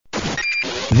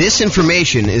This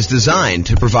information is designed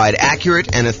to provide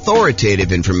accurate and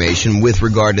authoritative information with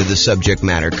regard to the subject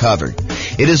matter covered.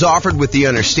 It is offered with the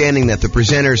understanding that the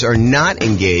presenters are not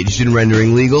engaged in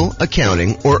rendering legal,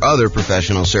 accounting, or other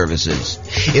professional services.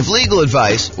 If legal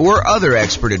advice or other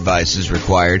expert advice is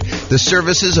required, the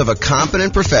services of a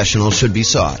competent professional should be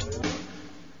sought.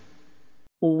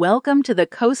 Welcome to the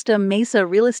Costa Mesa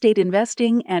Real Estate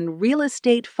Investing and Real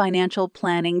Estate Financial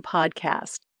Planning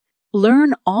Podcast.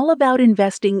 Learn all about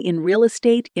investing in real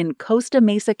estate in Costa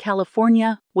Mesa,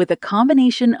 California, with a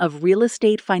combination of real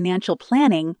estate financial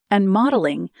planning and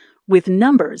modeling with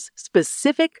numbers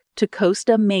specific to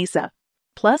Costa Mesa,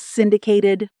 plus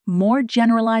syndicated, more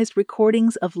generalized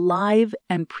recordings of live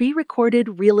and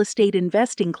pre-recorded real estate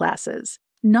investing classes,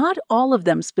 not all of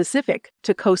them specific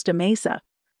to Costa Mesa.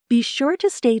 Be sure to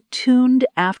stay tuned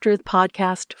after the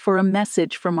podcast for a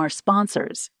message from our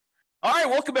sponsors. All right,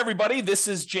 welcome everybody. This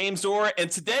is James Orr,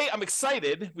 and today I'm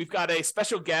excited. We've got a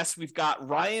special guest. We've got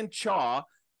Ryan Chaw,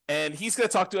 and he's going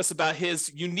to talk to us about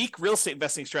his unique real estate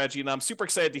investing strategy, and I'm super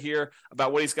excited to hear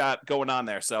about what he's got going on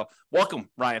there. So welcome,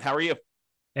 Ryan. How are you?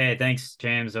 Hey, thanks,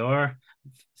 James Orr.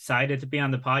 Excited to be on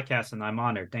the podcast, and I'm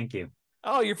honored. Thank you.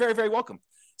 Oh, you're very, very welcome.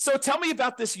 So tell me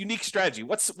about this unique strategy.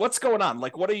 What's going on?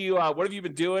 Like, what have you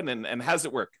been doing, and how does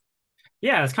it work?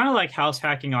 Yeah, it's kind of like house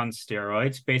hacking on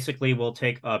steroids. Basically, we'll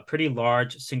take a pretty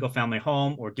large single-family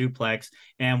home or duplex,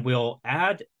 and we'll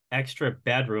add extra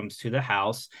bedrooms to the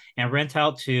house and rent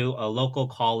out to a local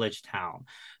college town.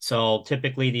 So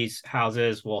typically, these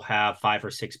houses will have 5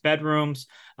 or 6 bedrooms,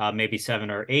 maybe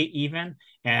 7 or 8 even,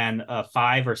 and a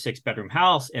 5 or 6 bedroom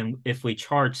house. And if we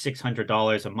charge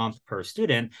 $600 a month per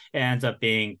student, it ends up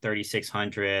being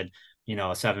 $3,600. A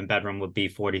 7-bedroom would be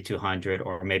 $4,200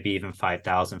 or maybe even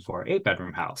 $5,000 for an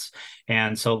 8-bedroom house.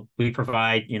 And so we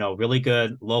provide, really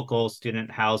good local student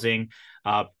housing,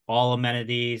 all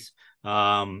amenities,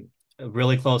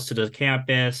 really close to the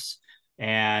campus.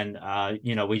 And,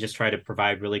 we just try to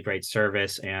provide really great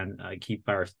service and keep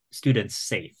our students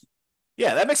safe.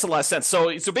 Yeah, that makes a lot of sense.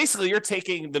 So basically you're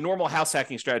taking the normal house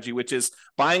hacking strategy, which is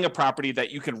buying a property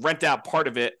that you can rent out part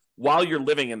of it while you're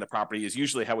living in the property is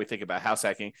usually how we think about house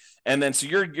hacking. And then so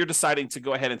you're deciding to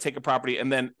go ahead and take a property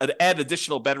and then add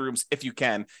additional bedrooms if you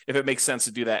can, if it makes sense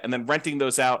to do that, and then renting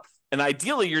those out. And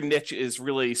ideally your niche is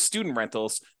really student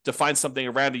rentals, to find something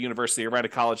around a university, around a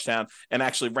college town, and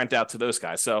actually rent out to those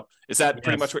guys. So is that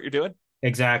pretty much what you're doing?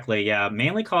 Exactly. Yeah.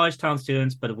 Mainly college town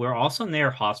students, but we're also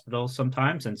near hospitals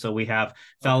sometimes. And so we have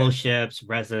fellowships,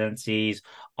 residencies,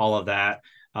 all of that.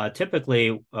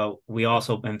 Typically, we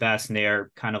also invest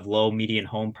near kind of low median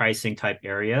home pricing type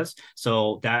areas.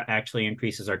 So that actually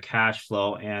increases our cash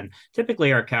flow. And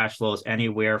typically our cash flow is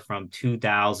anywhere from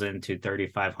 $2,000 to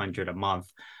 $3,500 a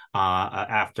month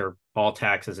after all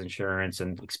taxes, insurance,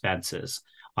 and expenses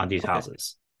on these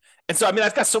houses. And so,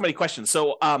 I've got so many questions.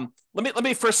 So let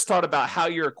me first start about how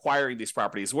you're acquiring these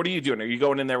properties. What are you doing? Are you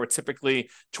going in there with typically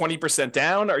 20%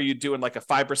 down? Are you doing like a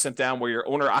 5% down where you're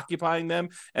owner occupying them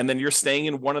and then you're staying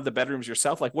in one of the bedrooms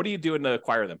yourself? Like, what are you doing to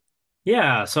acquire them?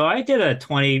 Yeah, so I did a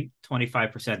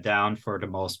 25% down for the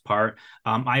most part.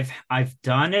 I've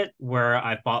done it where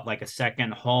I bought like a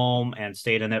second home and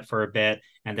stayed in it for a bit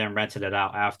and then rented it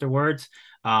out afterwards.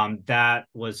 That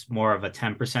was more of a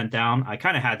 10% down. I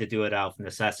kind of had to do it out of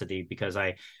necessity because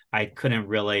I couldn't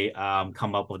really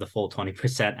come up with a full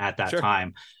 20% at that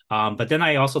time. But then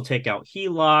I also take out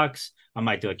HELOCs. I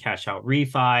might do a cash out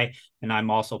refi, and I'm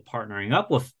also partnering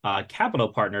up with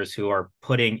capital partners who are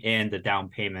putting in the down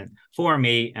payment for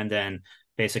me. And then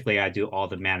basically I do all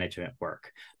the management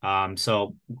work.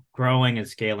 So growing and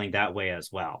scaling that way as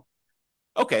well.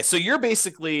 Okay, so you're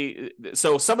basically,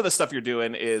 so some of the stuff you're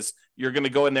doing is you're going to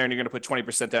go in there and you're going to put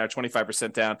 20% down or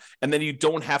 25% down, and then you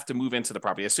don't have to move into the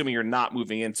property, assuming you're not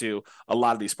moving into a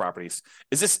lot of these properties.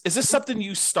 Is this something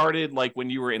you started like when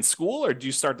you were in school, or do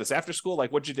you start this after school?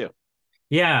 Like, what'd you do?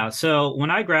 Yeah, so when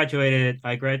I graduated,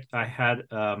 I graduated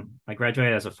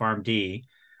as a PharmD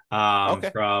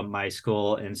from my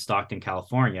school in Stockton,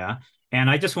 California. And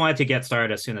I just wanted to get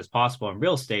started as soon as possible in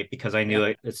real estate because I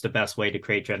knew it's the best way to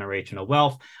create generational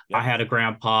wealth. I had a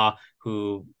grandpa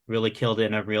who really killed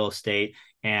it in real estate,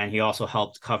 and he also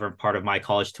helped cover part of my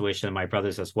college tuition and my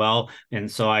brothers as well.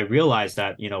 And so I realized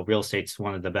that, real estate's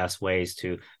one of the best ways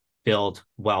to build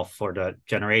wealth for the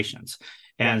generations.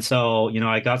 And so,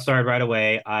 I got started right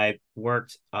away. I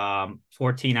worked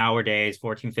 15-hour days.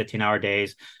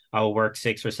 I will work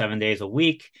 6 or 7 days a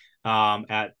week.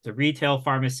 at the retail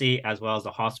pharmacy as well as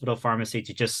the hospital pharmacy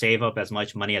to just save up as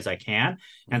much money as I can.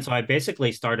 And so I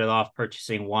basically started off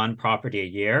purchasing one property a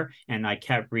year, and I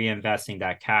kept reinvesting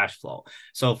that cash flow.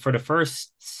 So for the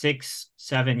first 6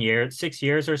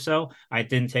 years or so, I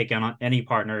didn't take on any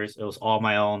partners. It was all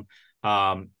my own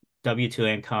W-2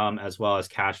 income as well as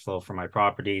cash flow for my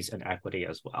properties and equity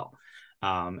as well.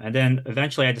 And then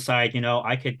eventually I decided,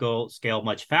 I could go scale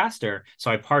much faster. So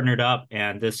I partnered up,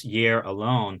 and this year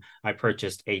alone, I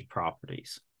purchased 8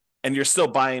 properties. And you're still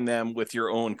buying them with your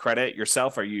own credit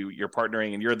yourself? You're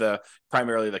partnering and you're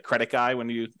primarily the credit guy when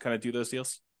you kind of do those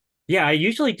deals? Yeah, I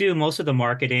usually do most of the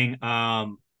marketing.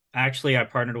 Actually, I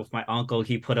partnered with my uncle.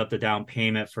 He put up the down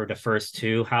payment for the first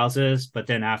 2 houses. But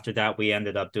then after that, we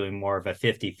ended up doing more of a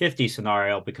 50-50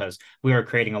 scenario because we were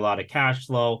creating a lot of cash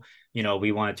flow.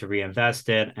 We wanted to reinvest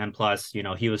it. And plus,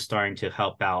 he was starting to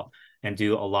help out and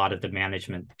do a lot of the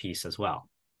management piece as well.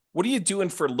 What are you doing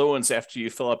for loans after you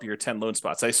fill up your 10 loan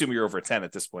spots? I assume you're over 10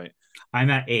 at this point. I'm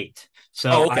at 8.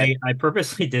 So okay. I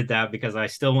purposely did that because I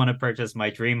still want to purchase my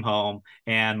dream home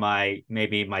and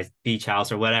maybe my beach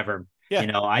house or whatever.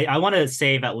 Yeah. I want to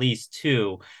save at least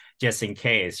 2 just in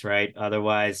case, right?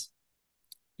 Otherwise,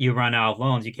 you run out of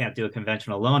loans. You can't do a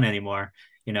conventional loan anymore.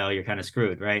 You're kind of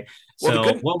screwed, right? Well,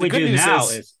 so what we do now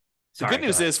is the good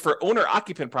news is for owner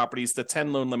occupant properties, the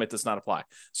 10 loan limit does not apply.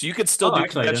 So you could still do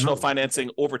conventional financing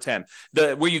over 10.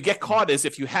 Where you get caught is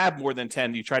if you have more than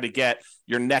 10, you try to get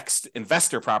your next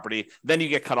investor property, then you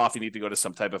get cut off. You need to go to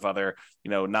some type of other,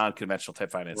 non-conventional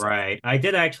type financing. Right. I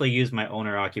did actually use my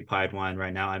owner occupied one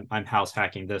right now. I'm house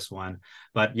hacking this one,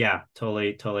 but yeah,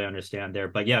 totally understand there.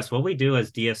 But yes, what we do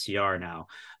is DSCR now.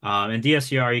 In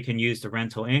DSCR, you can use the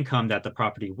rental income that the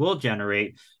property will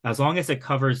generate as long as it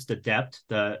covers the debt,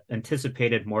 the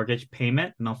anticipated mortgage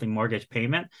payment, monthly mortgage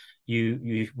payment.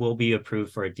 You will be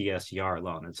approved for a DSCR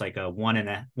loan. It's like a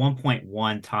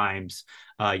 1.1 times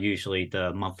usually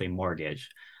the monthly mortgage.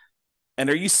 And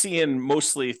are you seeing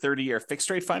mostly 30-year fixed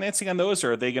rate financing on those,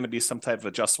 or are they going to be some type of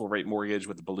adjustable rate mortgage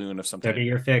with a balloon of some type?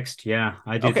 30-year fixed, yeah.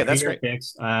 I do 30-year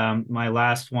fixed. My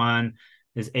last one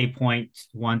is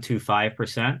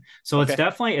 8.125%. So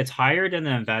it's higher than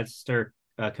the investor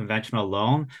conventional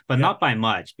loan, but not by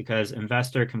much, because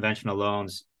investor conventional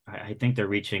loans, I think they're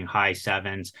reaching high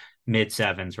 7s, mid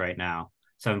 7s right now,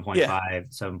 7.5,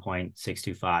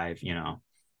 7.625,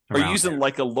 Are you using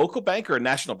like a local bank or a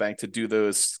national bank to do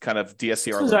those kind of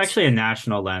DSCR loans? This is actually a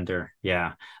national lender.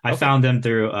 Yeah. I found them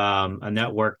through a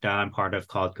network that I'm part of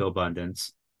called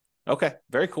GoBundance. Okay,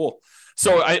 very cool.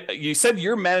 So you said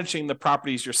you're managing the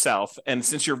properties yourself, and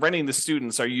since you're renting the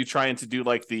students, are you trying to do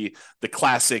like the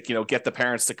classic, get the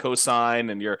parents to co-sign,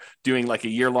 and you're doing like a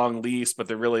year-long lease, but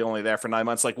they're really only there for 9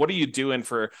 months? Like, what are you doing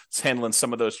for handling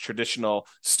some of those traditional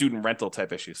student rental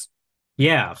type issues?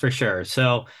 Yeah, for sure.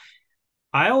 So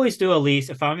I always do a lease.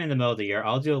 If I'm in the middle of the year,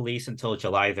 I'll do a lease until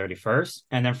July 31st.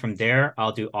 And then from there,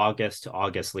 I'll do August to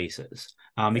August leases.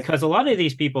 Because a lot of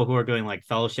these people who are doing like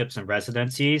fellowships and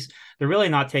residencies, they're really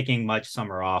not taking much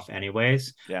summer off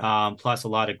anyways. Yeah. Plus a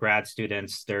lot of grad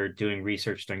students, they're doing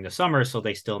research during the summer, so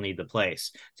they still need the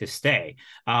place to stay.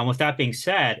 With that being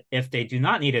said, if they do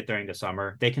not need it during the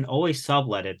summer, they can always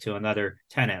sublet it to another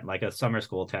tenant, like a summer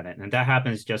school tenant. And that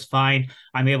happens just fine.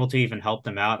 I'm able to even help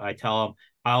them out. I tell them,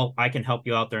 I can help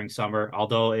you out during summer,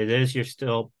 although it is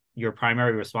your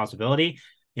primary responsibility.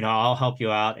 I'll help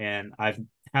you out, and I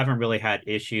haven't really had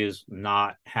issues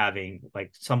not having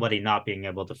like somebody not being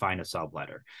able to find a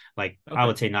subletter. Like I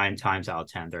would say 9 times out of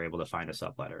 10, they're able to find a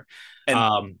subletter.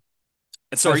 And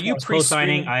so, are you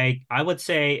co-signing? I would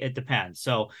say it depends.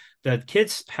 So the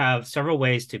kids have several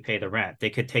ways to pay the rent. They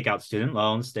could take out student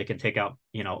loans. They can take out,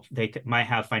 might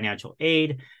have financial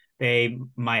aid. They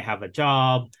might have a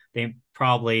job. The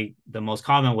most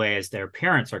common way is their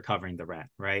parents are covering the rent,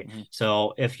 right? Mm-hmm.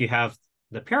 So if you have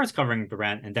the parents covering the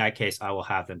rent, in that case, I will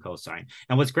have them co-sign.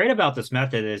 And what's great about this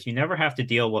method is you never have to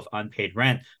deal with unpaid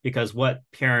rent, because what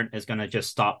parent is going to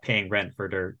just stop paying rent for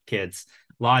their kids'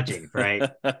 lodging, right?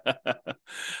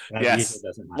 Yes,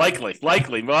 likely.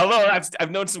 Well, although I've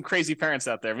known some crazy parents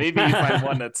out there. Maybe you find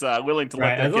one that's willing to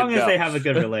let their kid go. As long as they have a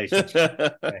good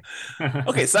relationship.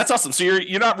 Okay, so that's awesome. So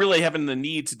you're not really having the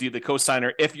need to do the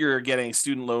co-signer if you're getting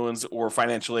student loans or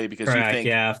financial aid, because you think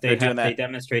if they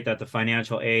demonstrate that the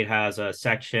financial aid has a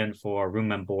section for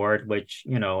room and board, which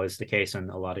is the case in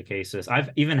a lot of cases.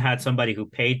 I've even had somebody who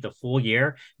paid the full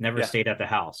year, never stayed at the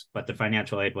house, but the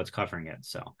financial aid was covering it.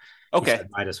 So said,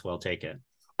 might as well take it.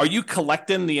 Are you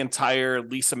collecting the entire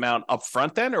lease amount up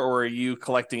front then, or are you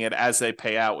collecting it as they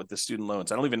pay out with the student loans?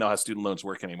 I don't even know how student loans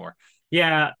work anymore.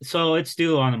 Yeah, so it's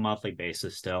due on a monthly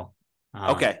basis still.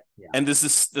 Okay. Yeah. And does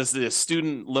the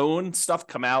student loan stuff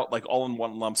come out like all in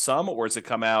one lump sum, or does it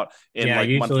come out in Yeah, like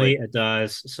usually monthly? it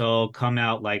does. So come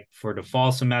out like for the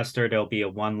fall semester, there'll be a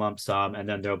one lump sum, and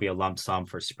then there'll be a lump sum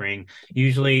for spring.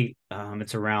 Usually,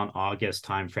 it's around August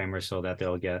timeframe or so that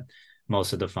they'll get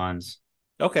most of the funds,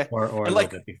 Okay. or a And little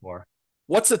like, bit before.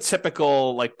 what's a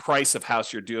typical like price of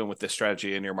house you're doing with this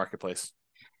strategy in your marketplace?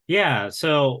 Yeah,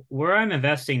 so where I'm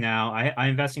investing now, I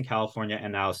invest in California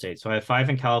and out of state. So I have five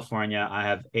in California. I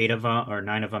have eight of them or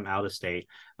nine of them out of state,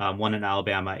 one in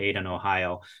Alabama, eight in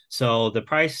Ohio. So the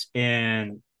price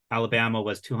in Alabama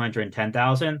was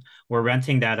 210,000. We're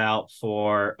renting that out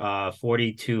for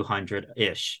 4,200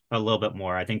 ish, a little bit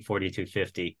more. I think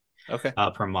 4,250 Okay.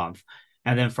 per month.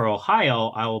 And then for Ohio,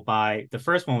 I will buy the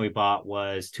first one we bought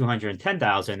was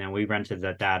 210,000, and we rented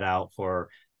that out for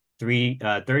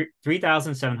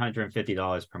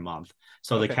 $3,750 per month.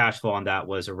 So the Okay. cash flow on that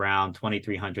was around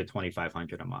 2,300,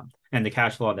 2,500 a month. And the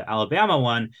cash flow on the Alabama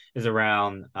one is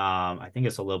around I think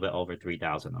it's a little bit over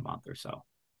 3,000 a month or so.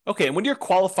 Okay. And when you're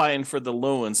qualifying for the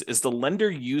loans, is the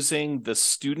lender using the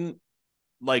student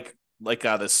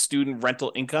the student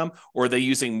rental income, or are they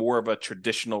using more of a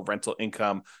traditional rental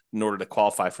income in order to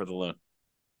qualify for the loan?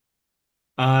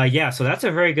 Yeah, so that's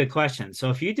a very good question.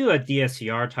 So if you do a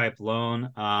DSCR type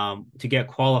loan, to get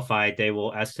qualified, they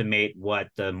will estimate what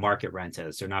the market rent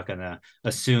is. They're not going to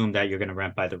assume that you're going to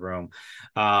rent by the room.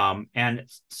 And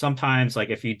sometimes, like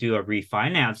if you do a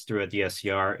refinance through a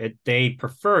DSCR, they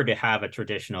prefer to have a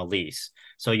traditional lease.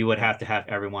 So you would have to have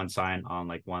everyone sign on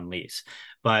like one lease.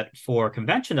 But for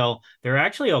conventional, they're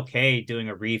actually okay doing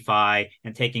a refi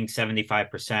and taking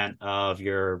 75% of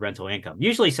your rental income.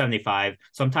 Usually 75,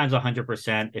 sometimes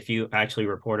 100% if you actually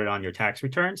report it on your tax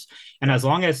returns. And Yeah. as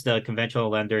long as the conventional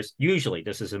lenders, usually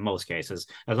this is in most cases,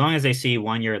 as long as they see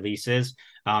 1 year leases,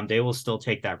 they will still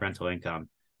take that rental income.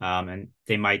 And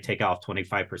they might take off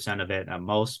 25% of it at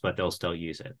most, but they'll still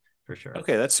use it for sure.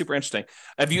 Okay, that's super interesting.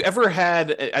 Have you ever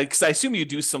had, because I assume you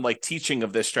do some like teaching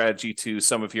of this strategy to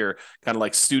some of your kind of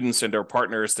like students and or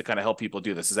partners to kind of help people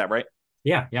do this. Is that right?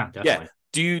 Yeah, Yeah. definitely.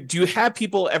 Do you have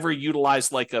people ever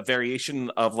utilize like a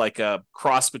variation of like a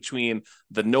cross between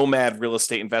the nomad real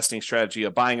estate investing strategy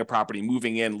of buying a property,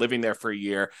 moving in, living there for a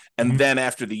year, and Mhm. then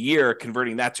after the year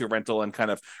converting that to a rental and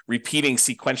kind of repeating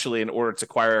sequentially in order to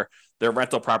acquire their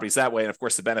rental properties that way? And of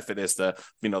course, the benefit is the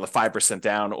 5%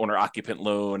 down owner occupant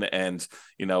loan, and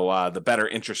the better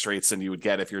interest rates than you would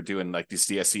get if you're doing like these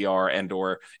DSCR and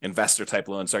or investor type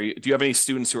loans. Do you have any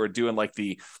students who are doing like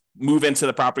the move into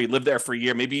the property, live there for a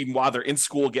year, maybe even while they're in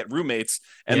school, get roommates,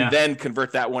 and Yeah. then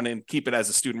convert that one and keep it as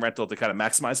a student rental to kind of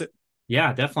maximize it?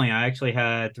 Yeah, definitely. I actually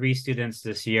had three students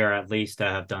this year at least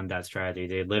that have done that strategy.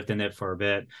 They lived in it for a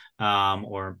bit,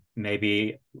 or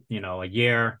maybe, a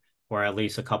year or at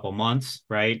least a couple months,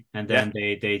 right? And Yeah.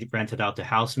 then they rented out to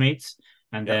housemates,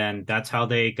 and Yep. then that's how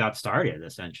they got started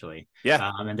essentially. Yeah.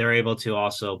 And they're able to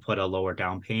also put a lower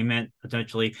down payment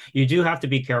potentially. You do have to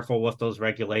be careful with those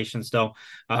regulations, though.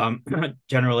 Um,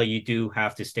 Generally, you do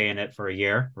have to stay in it for a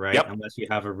year, right? Yep. Unless you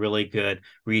have a really good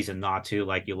reason not to,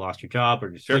 like you lost your job or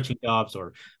you're Sure. switching jobs,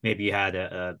 or maybe you had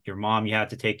your mom you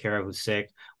had to take care of who's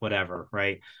sick, whatever,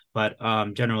 right? But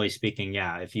generally speaking,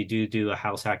 yeah, if you do a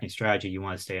house hacking strategy, you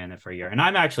want to stay in it for a year. And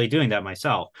I'm actually doing that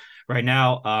myself right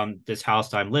now. This house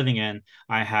that I'm living in,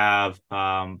 I have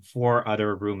four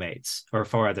other roommates or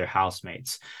four other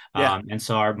housemates, Yeah. and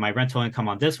so my rental income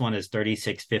on this one is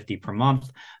 3,650 per month,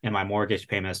 and my mortgage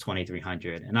payment is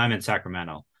 2,300, and I'm in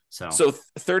Sacramento. So So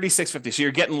 3650. So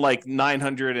you're getting like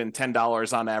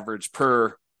 $910 on average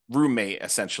per roommate,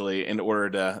 essentially, in order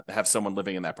to have someone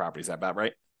living in that property. Is that about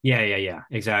right? yeah,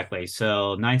 exactly.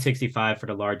 So 965 for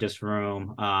the largest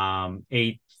room,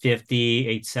 850,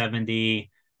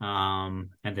 870, and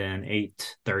then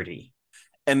 830.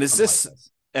 And is Something like this,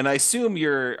 this. and I assume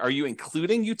are you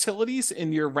including utilities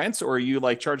in your rents, or are you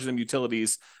like charging them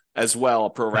utilities as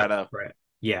well, pro rata? Separate.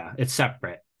 Yeah, it's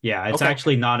separate. Yeah, it's Okay.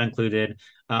 actually not included.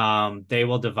 They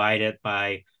will divide it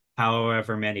by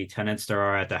however many tenants there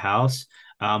are at the house.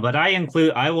 But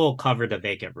I will cover the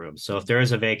vacant room. So if there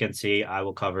is a vacancy, I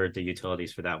will cover the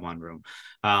utilities for that one room.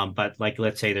 But like,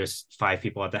 let's say there's five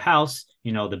people at the house,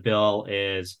 the bill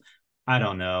is, I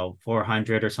don't know,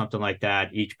 400 or something like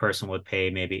that. Each person would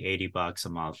pay maybe $80 a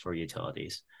month for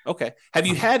utilities. Okay. Have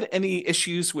you Um, had any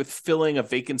issues with filling a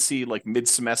vacancy like mid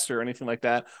semester or anything like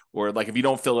that? Or like if you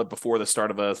don't fill it before the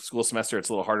start of a school semester, it's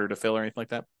a little harder to fill or anything like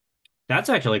that? That's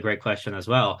actually a great question as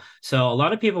well. So a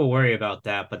lot of people worry about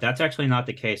that, but that's actually not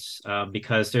the case,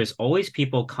 because there's always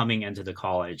people coming into the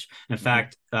college. In Mm-hmm.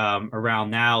 fact,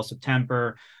 around now,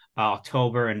 September,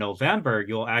 October and November,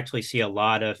 you'll actually see a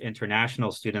lot of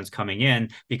international students coming in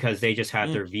because they just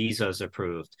had their visas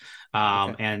approved.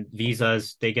 Okay. And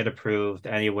visas, they get approved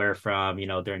anywhere from,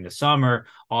 during the summer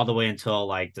all the way until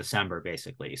like December,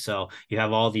 basically. So you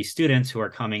have all these students who are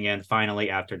coming in finally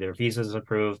after their visas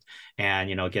approved and,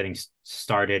 getting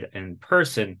started in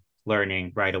person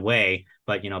learning right away.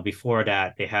 But before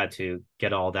that, they had to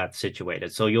get all that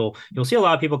situated. So you'll see a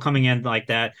lot of people coming in like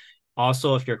that.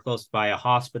 Also, if you're close by a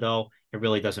hospital, it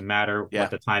really doesn't matter Yeah.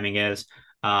 what the timing is.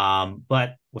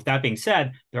 But with that being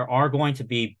said, there are going to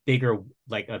be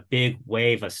like a big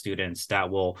wave of students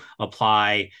that will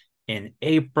apply in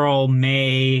April,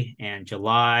 May, and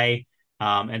July.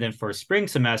 And then for spring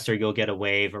semester, you'll get a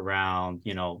wave around,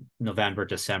 November,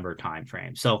 December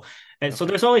timeframe. So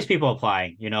there's always people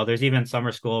applying. There's even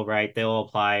summer school, right? They'll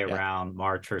apply Yeah. around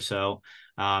March or so.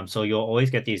 So you'll always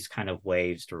get these kind of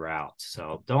waves throughout.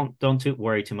 So don't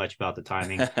worry too much about the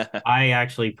timing. I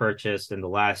actually purchased in the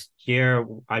last year,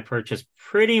 I purchased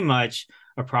pretty much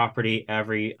a property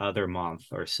every other month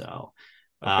or so.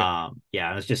 Okay.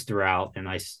 Yeah, it was just throughout, and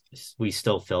we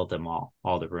still filled them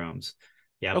all the rooms.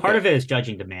 Yeah, Okay. part of it is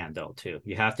judging demand though too.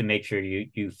 You have to make sure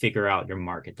you figure out your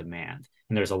market demand,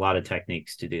 and there's a lot of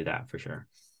techniques to do that for sure.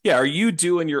 Yeah. Are you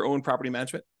doing your own property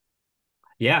management?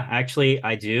 Yeah, actually,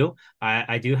 I do.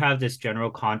 I do have this general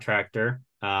contractor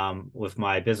with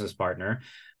my business partner,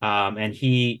 and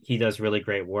he does really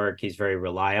great work. He's very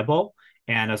reliable,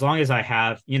 and as long as I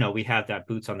have, we have that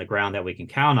boots on the ground that we can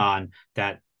count on,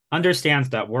 that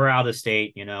understands that we're out of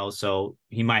state, so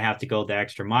he might have to go the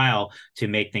extra mile to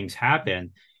make things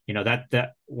happen.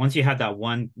 That once you have that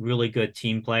one really good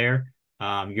team player,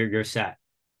 you're set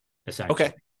essentially.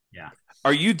 Okay. Yeah.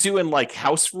 Are you doing like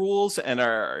house rules, and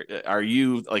are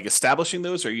you like establishing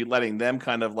those? Or are you letting them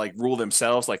kind of like rule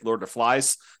themselves, like Lord of the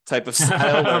Flies type of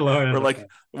style, or like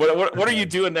what are you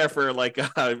doing there for like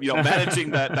managing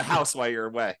the house while you're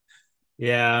away?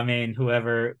 Yeah, I mean,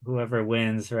 whoever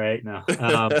wins, right? No.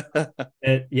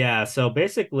 Yeah, so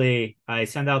basically I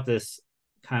send out this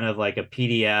kind of like a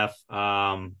PDF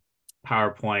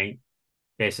PowerPoint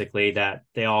basically that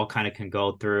they all kind of can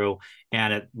go through,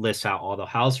 and it lists out all the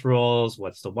house rules,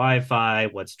 what's the Wi-Fi,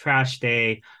 what's trash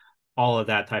day, all of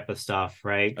that type of stuff,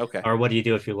 right? Okay. Or what do you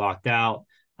do if you're locked out?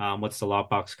 What's the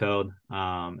lockbox code?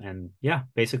 And yeah,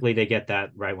 basically they get that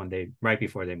right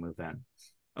before they move in.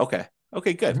 Okay.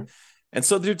 Okay, good. Mm-hmm. And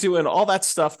so they're doing all that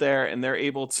stuff there, and they're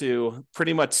able to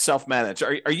pretty much self-manage.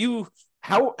 Are you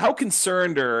how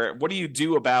concerned, or what do you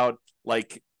do about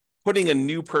like putting a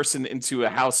new person into a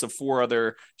house of 4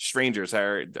 other strangers?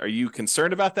 Are you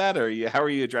concerned about that, or how are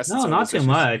you addressing No, some of not those too issues?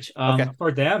 much. Okay.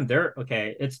 For them, they're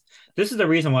okay. This is the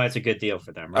reason why it's a good deal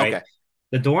for them, right? Okay.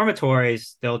 The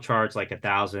dormitories, they'll charge like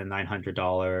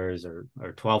 $1,900 or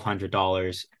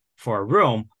 $1,200 for a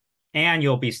room, and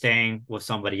you'll be staying with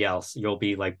somebody else. You'll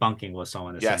be like bunking with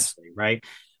someone Yes. essentially, right?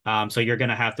 So you're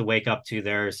gonna have to wake up to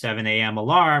their 7 a.m.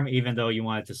 alarm, even though you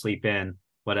wanted to sleep in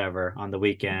whatever on the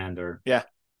weekend or Yeah.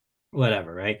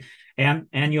 whatever, right?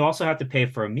 And you also have to pay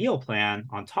for a meal plan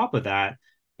on top of that.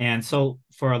 And so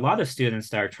for a lot of students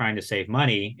that are trying to save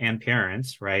money and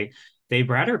parents, right, they'd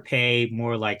rather pay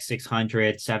more like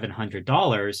 $600,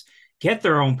 $700, get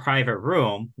their own private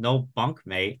room, no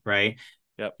bunkmate, right?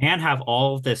 Yep. And have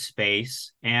all of this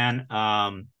space and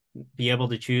be able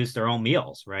to choose their own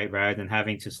meals, right? Rather than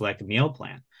having to select a meal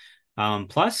plan.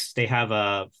 Plus, they have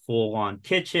a full-on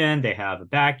kitchen, they have a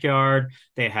backyard,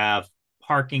 they have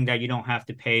parking that you don't have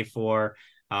to pay for.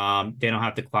 They don't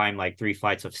have to climb like 3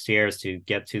 flights of stairs to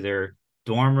get to their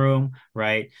dorm room,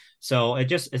 right? So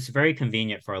it's very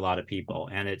convenient for a lot of people,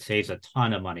 and it saves a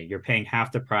ton of money. You're paying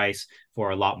half the price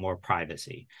for a lot more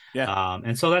privacy. Yeah.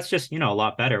 And so that's just, a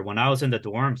lot better. When I was in the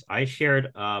dorms, I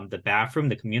shared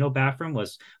the communal bathroom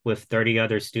was with 30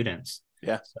 other students.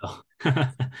 Yeah. So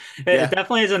it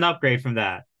definitely is an upgrade from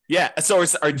that. Yeah. So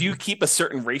do you keep a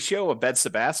certain ratio of beds to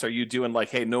baths? Are you doing like,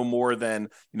 hey, no more than,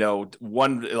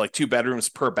 like 2 bedrooms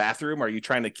per bathroom? Are you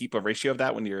trying to keep a ratio of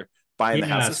that when you're buying the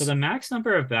houses? So the max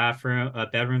number of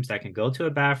bedrooms that can go to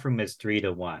a bathroom is 3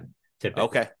 to 1 typically.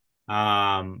 Okay.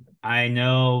 I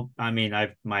know, I mean,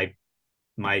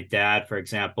 my dad, for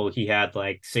example, he had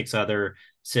like 5 other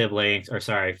siblings,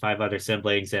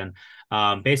 and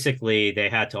basically they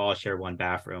had to all share one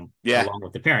bathroom along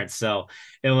with the parents. So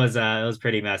it was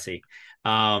pretty messy.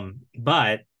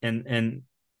 But in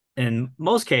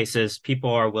most cases,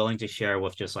 people are willing to share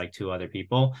with just like 2 other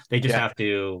people. They just have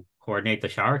to coordinate the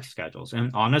shower schedules.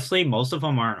 And honestly, most of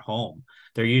them aren't home.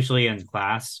 They're usually in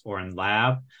class or in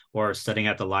lab or studying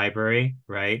at the library,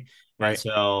 right? Right. And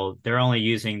so they're only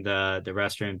using the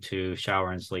restroom to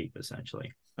shower and sleep,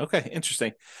 essentially. Okay,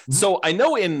 interesting. Mhm. So I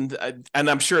know and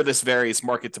I'm sure this varies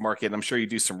market to market, and I'm sure you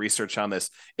do some research on this.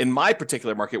 In my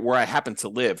particular market where I happen to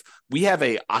live, we have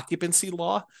a occupancy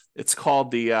law. It's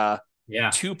called Yeah.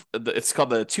 it's called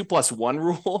the 2+1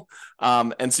 rule.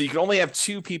 And so you can only have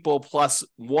two people plus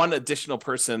one additional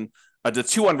person, the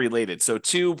two unrelated. So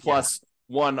two Yeah. plus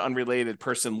one unrelated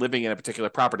person living in a particular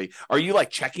property. Are you like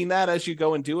checking that as you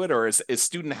go and do it, or is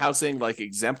student housing like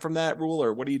exempt from that rule,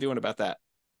 or what are you doing about that?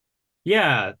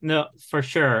 Yeah, no, for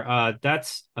sure.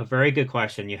 That's a very good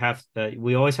question.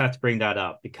 We always have to bring that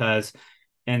up because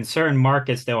in certain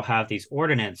markets, they'll have these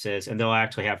ordinances and they'll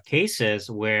actually have cases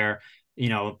where,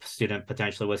 student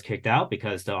potentially was kicked out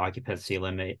because the occupancy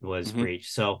limit was Mm-hmm.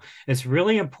 breached. So it's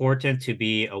really important to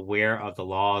be aware of the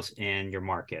laws in your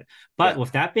market. But Yeah.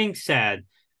 with that being said,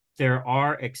 there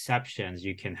are exceptions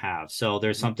you can have. So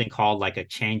there's Mm-hmm. something called like a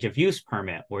change of use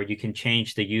permit, where you can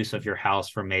change the use of your house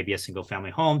from maybe a single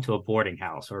family home to a boarding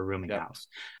house or a rooming Yep. house.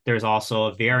 There's also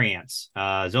a variance,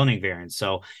 zoning variance.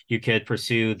 So you could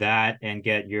pursue that and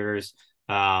get yours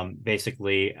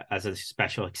basically as a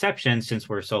special exception since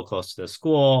we're so close to the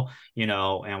school,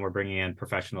 and we're bringing in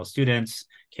professional students.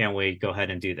 Can we go ahead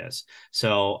and do this?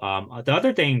 So the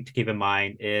other thing to keep in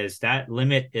mind is that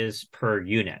limit is per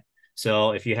unit.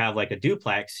 So if you have like a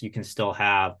duplex, you can still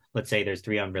have, let's say there's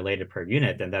 3 unrelated per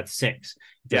unit, then that's 6.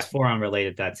 If Yeah. there's 4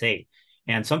 unrelated, that's 8.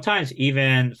 And sometimes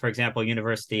even, for example,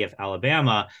 University of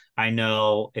Alabama, I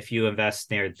know if you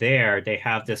invest near there, they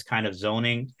have this kind of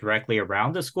zoning directly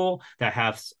around the school that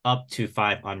has up to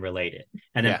 5 unrelated.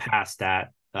 And then Yeah. past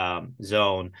that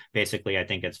zone, basically, I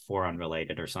think it's 4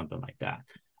 unrelated or something like that.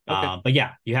 Okay. But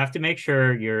yeah, you have to make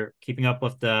sure you're keeping up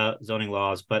with the zoning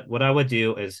laws. But what I would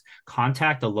do is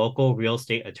contact a local real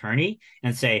estate attorney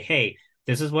and say, hey,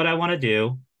 this is what I want to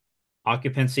do.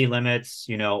 Occupancy limits,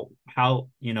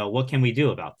 what can we do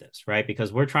about this? Right.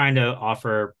 Because we're trying to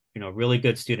offer, really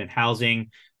good student housing.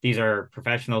 These are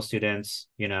professional students,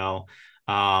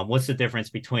 what's the difference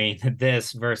between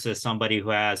this versus somebody who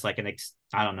has like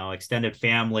I don't know, extended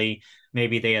family?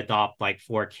 Maybe they adopt like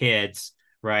 4 kids,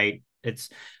 right? It's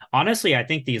honestly, I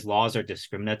think these laws are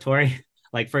discriminatory.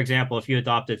 Like, for example, if you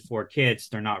adopted 4 kids,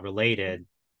 they're not related.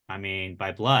 I mean,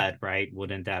 by blood, right?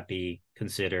 Wouldn't that be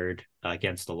considered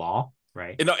against the law,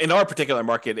 right? In our particular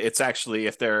market, it's actually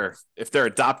if they're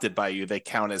adopted by you, they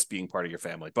count as being part of your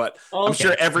family. But Oh, I'm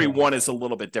sure okay. every Yeah. one is a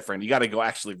little bit different. You got to go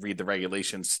actually read the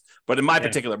regulations. But in my Yeah.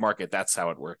 particular market, that's how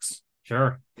it works.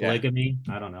 Sure. Yeah. Polygamy.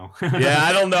 I don't know. Yeah,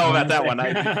 I don't know I about wouldn't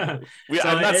that say. one. So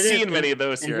I've not it is seen many of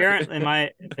those here. inherent, in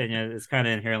my opinion, it's kind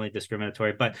of inherently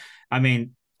discriminatory. But I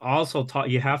mean, also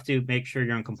you have to make sure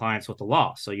you're in compliance with the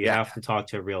law. So you Yeah. have to talk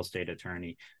to a real estate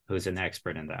attorney who's an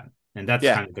expert in that. And that's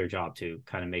Yeah. kind of their job to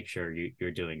kind of make sure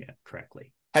you're doing it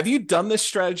correctly. Have you done this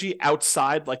strategy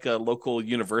outside like a local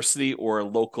university or a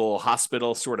local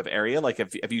hospital sort of area? Like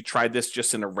have you tried this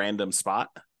just in a random spot?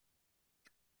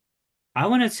 I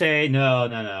wouldn't say no,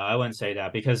 no, no. I wouldn't say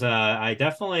that because I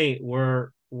definitely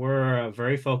we're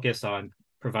very focused on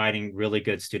providing really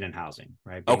good student housing,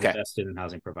 right? Being the Okay. best student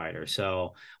housing provider.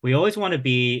 So we always want to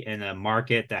be in a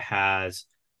market that has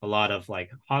a lot of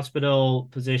like hospital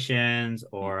positions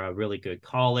or a really good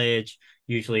college.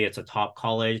 Usually it's a top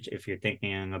college if you're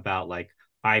thinking about like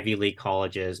Ivy League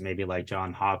colleges, maybe like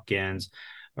John Hopkins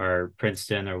or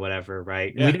Princeton or whatever,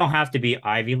 right? We Yeah. don't have to be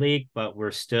Ivy League, but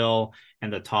we're still in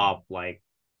the top like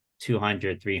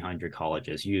 200, 300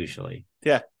 colleges usually.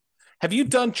 Yeah. Have you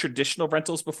done traditional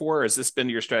rentals before, or has this been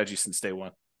your strategy since day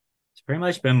one? It's pretty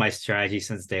much been my strategy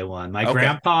since day one. My Okay.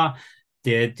 grandpa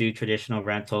did do traditional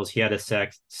rentals. He had a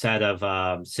set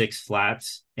of 6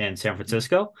 flats in San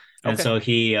Francisco. And Okay. so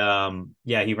he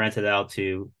rented out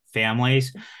to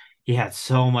families. He had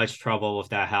so much trouble with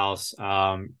that house.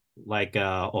 Like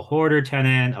a hoarder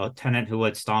tenant, a tenant who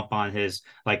would stomp on his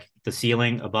like the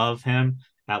ceiling above him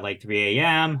at like 3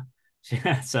 a.m.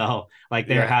 So like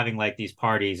they're Yeah. having like these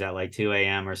parties at like 2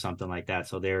 a.m. or something like that.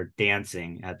 So they're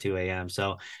dancing at 2 a.m.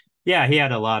 So yeah, he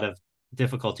had a lot of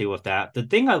difficulty with that. The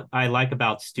thing I like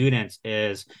about students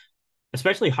is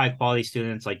especially high quality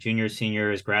students like juniors,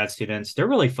 seniors, grad students, they're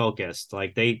really focused.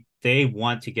 Like they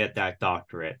want to get that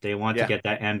doctorate. They want to Yeah. get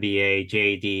that MBA,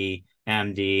 JD,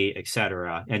 MD,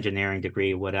 etc., engineering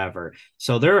degree, whatever.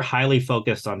 So they're highly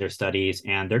focused on their studies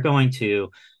and they're going to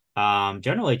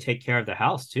generally take care of the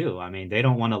house too. I mean, they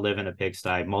don't want to live in a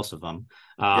pigsty, most of them.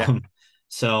 Yeah.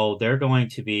 So they're going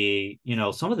to be,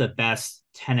 some of the best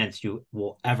tenants you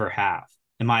will ever have,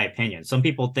 in my opinion. Some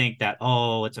people think that,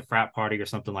 oh, it's a frat party or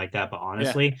something like that. But Yeah.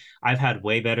 honestly, I've had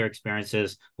way better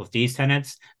experiences with these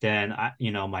tenants than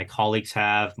my colleagues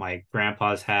have, my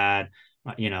grandpa's had,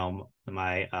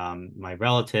 my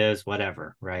relatives,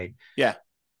 whatever, right? Yeah.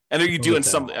 And are you doing With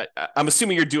some? I'm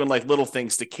assuming you're doing like little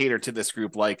things to cater to this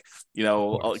group, like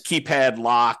of course. keypad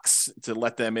locks to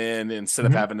let them in instead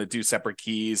of Mhm. having to do separate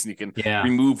keys, and you can Yeah.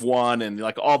 remove one, and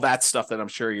like all that stuff that I'm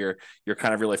sure you're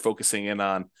kind of really focusing in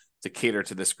on to cater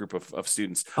to this group of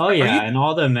students. Oh Are yeah, you and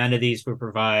all the amenities we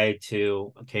provide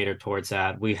to cater towards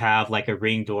that. We have like a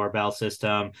Ring doorbell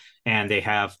system, and they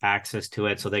have access to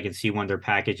it so they can see when their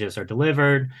packages are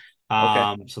delivered.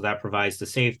 okay? So that provides the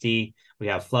safety. We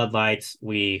have floodlights.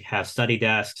 We have study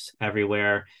desks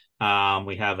everywhere.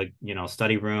 We have a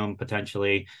study room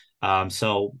potentially.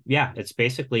 So yeah, it's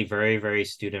basically very, very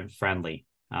student friendly,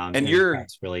 And and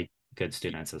that's really good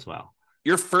students as well.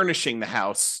 you're furnishing the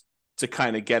house to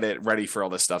kind of get it ready for all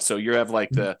this stuff. So you have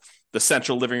like the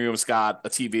central living room's got a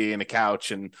TV and a couch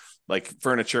and like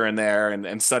furniture in there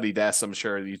and study desks. I'm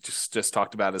sure you just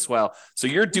talked about as well. So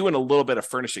you're doing a little bit of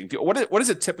furnishing. What does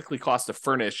it typically cost to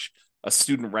furnish a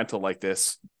student rental like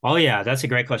this? Oh yeah, that's a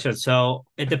great question. So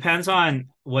it depends on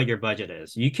what your budget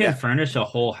is. You can Yeah. furnish a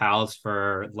whole house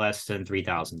for less than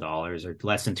 $3,000 or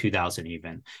less than 2,000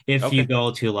 even. If you Okay.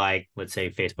 go to like, let's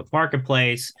say Facebook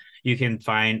Marketplace, you can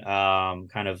find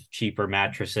kind of cheaper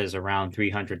mattresses around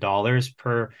 $300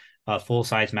 per full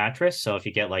size mattress. So if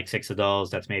you get like six of those,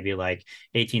 that's maybe like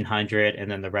 1,800, and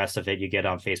then the rest of it you get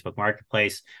on Facebook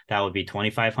Marketplace. That would be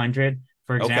 2,500,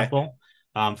 for Okay. example,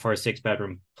 for a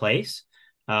six-bedroom place.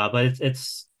 But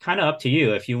it's kind of up to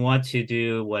you if you want to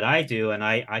do what I do, and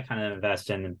I kind of invest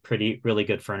in really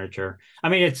good furniture. I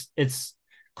mean, it's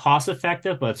cost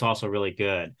effective, but it's also really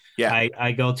good. Yeah.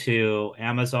 I go to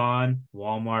Amazon,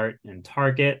 Walmart, and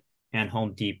Target and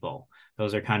Home Depot.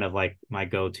 Those are kind of like my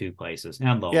go-to places,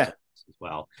 and Lowe's Yeah. as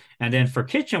well. And then for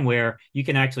kitchenware, you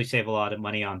can actually save a lot of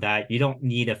money on that. You don't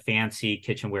need a fancy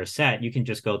kitchenware set. You can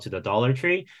just go to the Dollar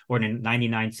Tree or the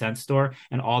 99-cent store,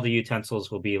 and all the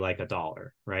utensils will be like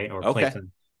 $1, right? Or plates Okay.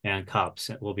 and cups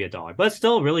will be $1, but it's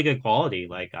still really good quality.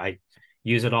 Like I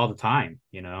use it all the time,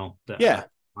 Yeah.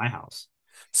 my house.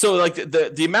 So like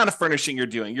the amount of furnishing you're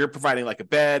doing, you're providing like a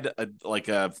bed, like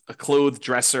a clothes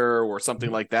dresser or something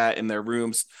Mhm. like that in their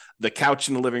rooms, the couch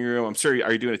in the living room. I'm sure.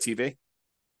 Are you doing a TV?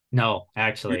 No, You're,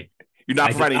 actually, you're not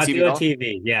I do providing a not TV do at a all?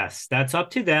 TV. Yes, that's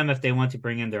up to them if they want to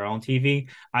bring in their own TV.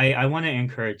 I want to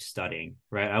encourage studying,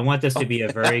 right? I want this to be a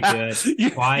very Okay. good,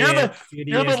 You're quiet,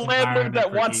 you're the studious landlord environment that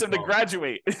for wants them to people.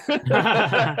 graduate.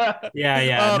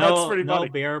 Yeah. Oh, that's No, pretty no funny.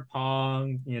 bear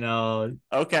pong.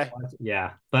 Okay.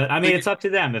 Yeah. But I So mean, it's up to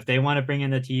them. If they want to bring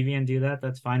in the TV and do that,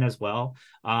 that's fine as well.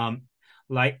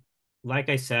 Like like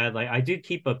I said, like I do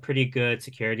keep a pretty good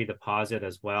security deposit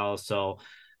as well. So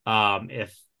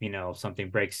if something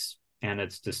breaks and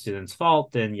it's the student's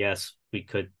fault, then yes, we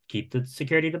could keep the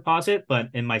security deposit. But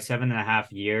in my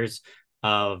 7.5 years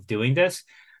of doing this,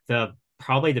 the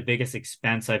probably the biggest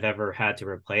expense I've ever had to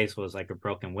replace was like a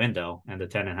broken window, and the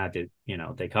tenant had to,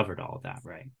 they covered all of that,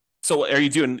 right? so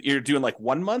you're doing like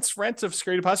 1 month's rent of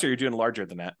security deposit, or you're doing larger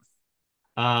than that?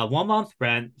 1 month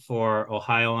rent for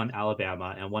Ohio and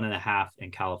Alabama, and 1.5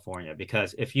 in California.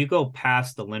 Because if you go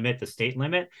past the limit, the state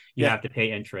limit, you Yeah. have to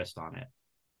pay interest on it.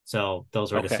 So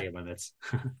those are the Okay. state limits.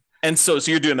 And so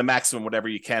you're doing the maximum whatever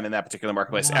you can in that particular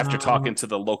marketplace after Uh, talking to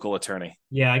the local attorney.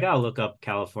 yeah, I gotta look up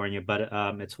California, but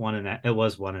it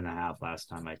was 1.5 last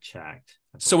time I checked,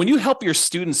 I So when believe. you help your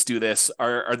students do this,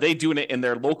 are they doing it in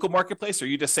their local marketplace? Or are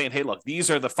you just saying, hey, look, these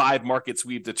are the 5 markets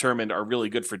we've determined are really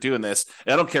good for doing this.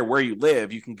 And I don't care where you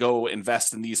live, you can go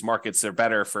invest in these markets. They're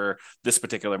better for this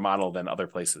particular model than other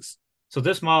places. So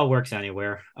this model works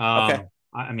anywhere. Okay.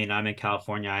 I mean, I'm in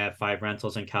California. I have 5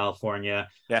 rentals in California.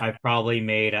 Yeah. I've probably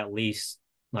made at least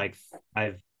like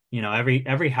I've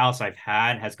every house I've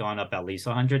had has gone up at least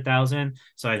 100,000.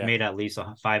 So I've Yeah. made at least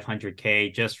 500K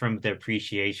just from the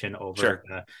appreciation over Sure.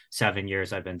 the 7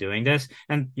 years I've been doing this.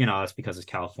 And that's because it's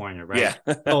California, right?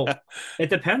 Yeah. So it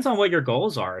depends on what your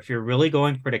goals are. If you're really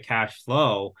going for the cash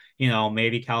flow,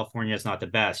 maybe California is not the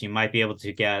best. You might be able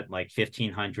to get like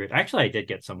 1,500. Actually, I did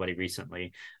get somebody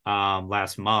recently,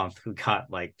 last month, who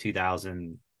got like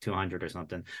 2,200 or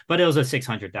something, but it was a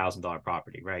 $600,000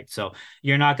 property, right? So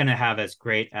you're not going to have as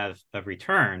great of a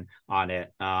return on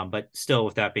it. But still,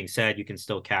 with that being said, you can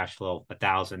still cash flow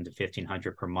 1,000 to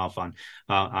 1,500 per month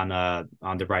on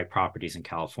the right properties in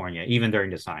California, even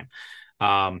during this time.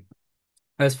 Um,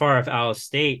 as far as out of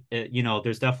state,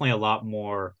 there's definitely a lot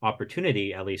more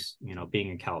opportunity, at least, being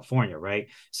in California, right?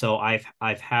 So I've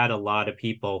had a lot of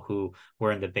people who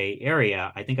were in the Bay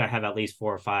Area. I think I have at least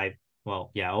 4 or 5,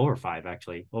 well, yeah, over 5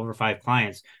 actually, over 5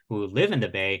 clients who live in the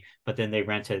Bay, but then they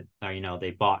rented,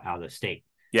 they bought out of state.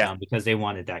 Yeah. Because they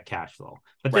wanted that cash flow.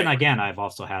 But then Right. again, I've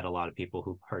also had a lot of people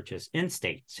who purchase in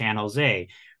state, San Jose,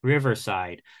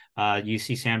 Riverside,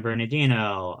 UC San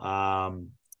Bernardino,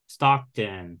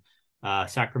 Stockton,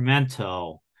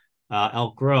 Sacramento,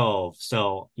 Elk Grove.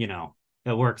 So,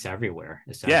 it works everywhere,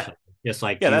 Yeah. essentially. Just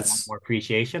like, Yeah, do you want that's more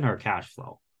appreciation or cash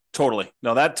flow? totally.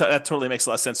 No, that totally makes a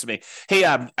lot of sense to me. Hey,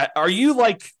 are you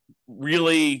like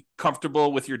really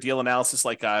comfortable with your deal analysis?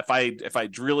 Like, if I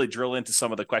really drill into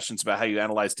some of the questions about how you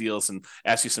analyze deals and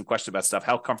ask you some questions about stuff,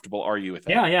 how comfortable are you with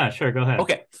that? Yeah, sure. Go ahead.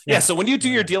 Okay. Yeah. Yeah. So when you do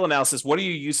Go your ahead. deal analysis, what are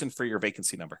you using for your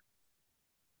vacancy number?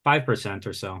 5%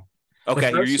 or so. The Okay,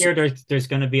 you're first using year there's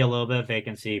going to be a little bit of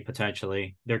vacancy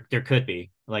potentially. There could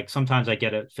be. Like sometimes I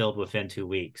get it filled within 2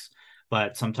 weeks,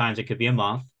 but sometimes it could be a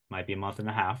month, might be a month and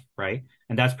a half, right?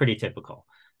 And that's pretty typical.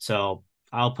 So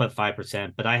I'll put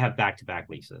 5%, but I have back-to-back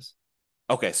leases.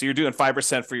 Okay, so you're doing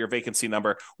 5% for your vacancy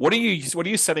number. What are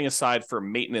you setting aside for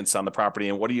maintenance on the property,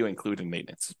 and what do you include in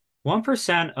maintenance?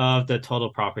 1% of the total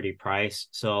property price.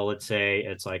 So let's say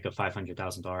it's like a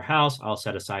 $500,000 house. I'll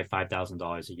set aside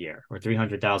 $5,000 a year, or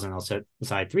 300,000. I'll set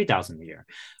aside 3,000 a year.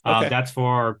 Okay. That's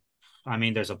I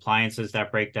mean, there's appliances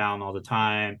that break down all the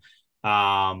time.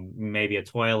 Maybe a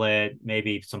toilet,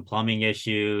 maybe some plumbing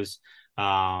issues.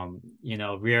 Every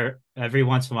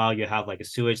once in a while you have like a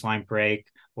sewage line break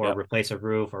or Yep. replace a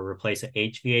roof or replace a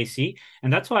HVAC.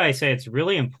 And that's why I say it's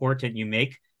really important you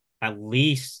make at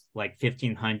least like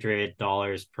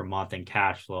 $1,500 per month in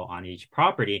cash flow on each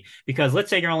property. Because let's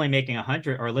say you're only making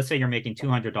 100, or let's say you're making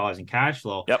 $200 in cash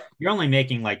flow, Yep. you're only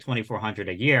making like 2,400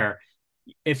 a year.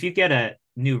 If you get a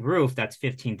new roof, that's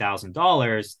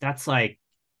 $15,000. That's like,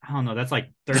 I don't know, that's like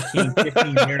 13,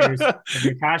 15 years of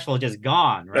your cash flow just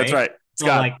gone, That's right? right. It's So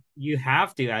gone. like you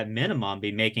have to at minimum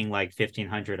be making like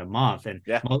 1,500 a month, and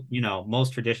Yeah.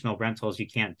 most traditional rentals you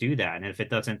can't do that. And if it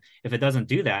doesn't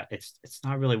do that, it's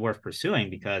not really worth pursuing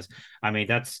because I mean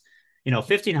that's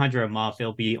 1,500 a month.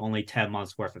 It'll be only 10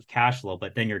 months worth of cash flow,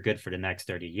 but then you're good for the next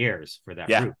 30 years for that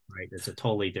Yeah. roof, right? It's a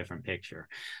totally different picture.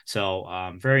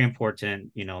 So very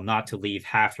important, not to leave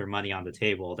half your money on the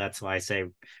table. That's why I say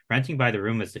renting by the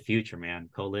room is the future, man.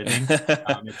 Co-living,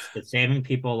 it's saving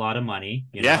people a lot of money,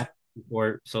 Yeah.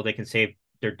 or so they can save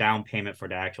their down payment for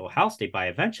the actual house they buy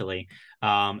eventually.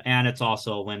 And it's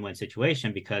also a win-win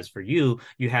situation because for you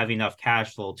have enough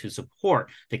cash flow to support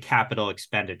the capital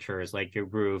expenditures like your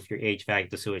roof, your HVAC,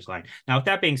 the sewage line. Now, with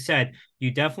that being said,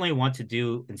 you definitely want to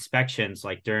do inspections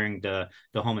like during the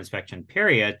home inspection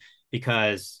period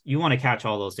because you want to catch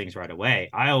all those things right away.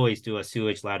 I always do a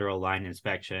sewage lateral line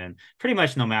inspection pretty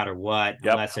much no matter what,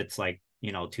 Yep. unless it's like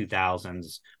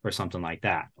 2000s or something like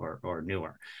that or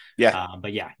newer. Yeah.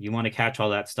 But yeah, you want to catch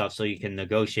all that stuff so you can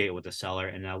negotiate with the seller,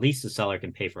 and at least the seller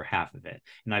can pay for half of it.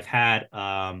 And I've had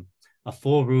a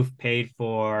full roof paid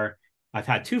for. I've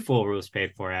had two full roofs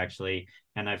paid for actually,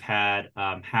 and I've had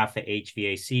half the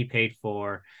HVAC paid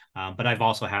for. But I've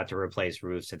also had to replace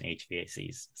roofs and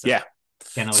HVACs. So Yeah.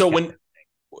 can't always So get when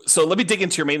so let me dig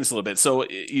into your maintenance a little bit. So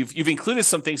you've included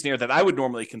some things in here that I would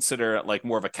normally consider like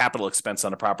more of a capital expense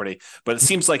on a property, but it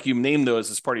seems like you named those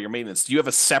as part of your maintenance. Do you have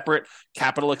a separate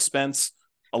capital expense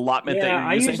allotment that Yeah, you're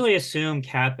I using? usually assume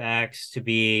CapEx to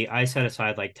be, I set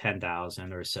aside like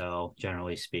 10,000 or so,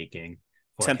 generally speaking,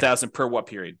 for Ten cap. thousand per what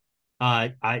period?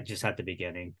 I just at the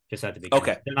beginning,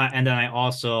 Okay. Then I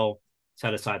also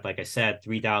set aside, like I said,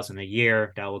 3,000 a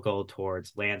year that will go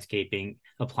towards landscaping,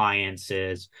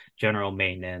 appliances, general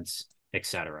maintenance,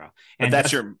 etc. But And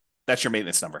that's your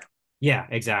maintenance number. yeah,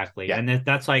 exactly. Yeah. And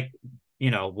that's like,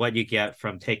 what you get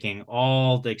from taking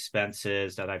all the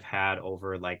expenses that I've had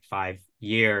over like 5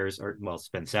 years, or well, it's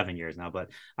been 7 years now,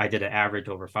 but I did an average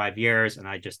over 5 years and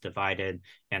I just divided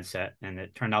and set, and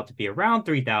it turned out to be around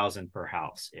 3,000 per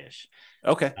house ish.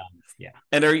 Okay. Yeah.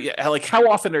 And are you like how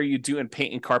often are you doing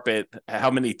paint and carpet? How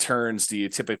many turns do you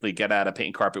typically get out of paint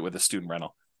and carpet with a student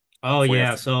rental Oh before you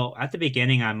have yeah. to? So at the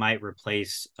beginning, I might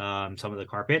replace some of the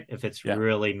carpet if it's Yeah.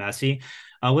 really messy.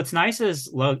 What's nice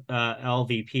is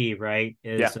LVP, right?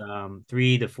 Yeah. Is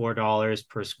 $3 to $4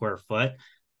 per square foot.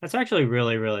 That's actually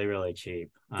really, really, really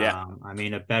cheap. Yeah. I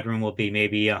mean, a bedroom will be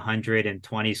maybe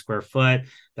 120 square foot.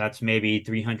 That's maybe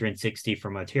 360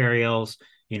 for materials.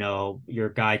 Your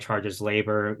guy charges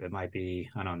labor. It might be,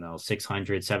 I don't know,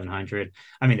 600, 700.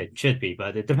 I mean, it should be,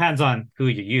 but it depends on who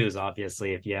you use,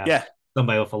 obviously. If you have Yeah.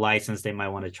 somebody with a license, they might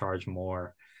want to charge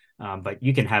more. But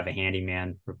you can have a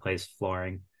handyman replace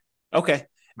flooring. Okay.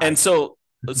 I And think.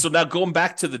 so now going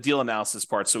back to the deal analysis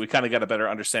part, so we kind of got a better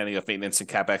understanding of maintenance and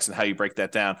capex and how you break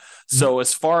that down. So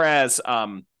as far as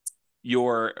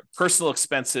your personal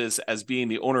expenses as being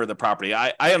the owner of the property,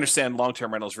 I understand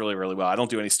long-term rentals really, really well. I don't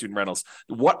do any student rentals.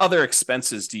 What other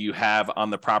expenses do you have on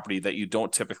the property that you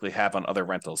don't typically have on other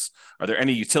rentals? Are there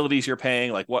any utilities you're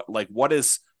paying? What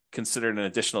is considered an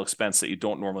additional expense that you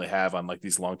don't normally have on like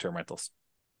these long-term rentals?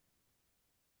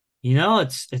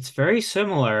 It's very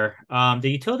similar. The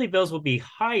utility bills will be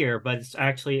higher, but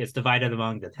it's divided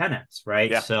among the tenants, right?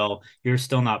 Yeah. So you're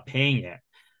still not paying it.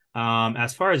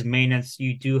 As far as maintenance,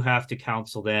 you do have to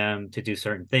counsel them to do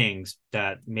certain things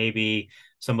that maybe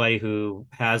somebody who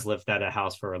has lived at a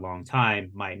house for a long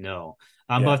time might know.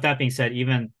 But Yeah. with that being said,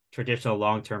 even traditional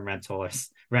long-term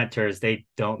renters, they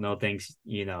don't know things,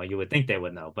 you would think they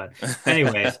would know. But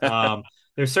anyways,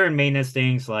 there's certain maintenance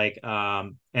things like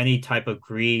any type of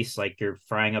grease, like you're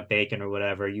frying up bacon or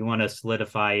whatever, you want to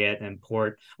solidify it and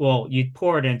you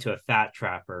pour it into a fat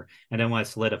trapper, and then when it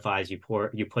solidifies, you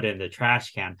put it in the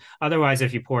trash can. Otherwise,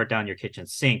 if you pour it down your kitchen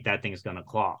sink, that thing's gonna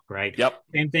clog, right? Yep.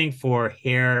 Same thing for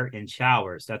hair in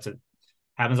showers.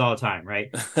 Happens all the time, right?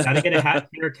 Got to get a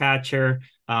hair catcher.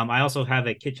 I also have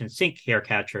a kitchen sink hair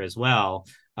catcher as well,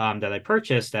 that I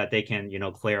purchased that they can,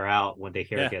 clear out when the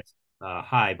hair Yeah. gets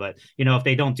high. But if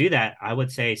they don't do that, I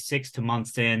would say 6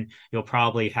 months in, you'll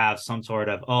probably have some sort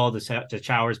of the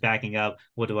shower's backing up.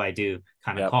 What do I do?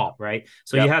 Kind of Yep. call, right?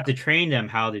 So you Yep. have to train them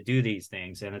how to do these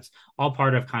things, and it's all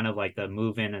part of kind of like the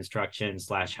move-in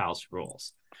instruction/house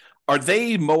rules. Are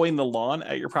they mowing the lawn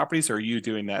at your properties, or are you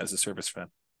doing that as a service fan?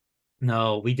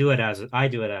 No, I do it as a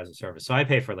service. So I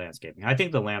pay for landscaping. I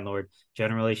think the landlord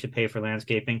generally should pay for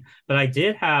landscaping, but I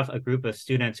did have a group of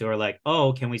students who are like,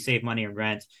 "Oh, can we save money in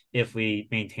rent if we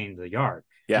maintain the yard?"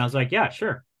 And I Yeah. was like, "Yeah,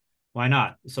 sure. Why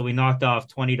not?" So we knocked off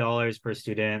 $20 per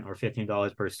student or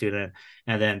 $15 per student,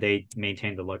 and then they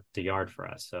maintained the yard for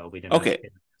us. So we didn't have to Okay. pay.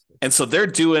 And so they're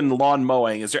doing lawn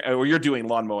mowing. Or you're doing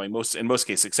lawn mowing in most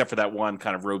cases, except for that one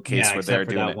kind of road case Yeah, where they're except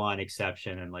for doing that it. one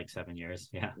exception in like 7 years.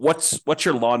 Yeah. What's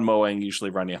your lawn mowing usually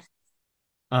run you?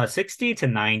 60 to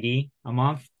 90 a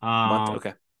month. A month?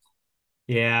 Okay.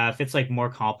 Yeah, if it's like more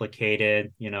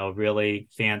complicated, really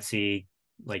fancy,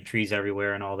 like trees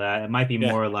everywhere and all that, it might be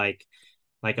Yeah. more like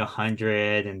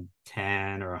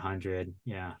 110 or 100.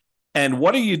 Yeah. And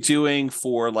what are you doing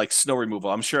for like snow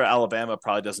removal? I'm sure Alabama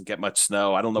probably doesn't get much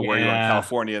snow. I don't know where you are in Yeah.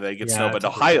 California they get snow, Yeah, but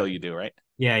Ohio you typically. do, right?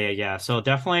 Yeah. So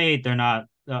definitely they're not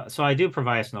so I do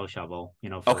provide a snow shovel,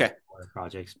 for Okay. water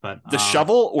projects, but The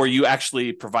shovel, or you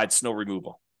actually provide snow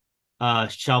removal?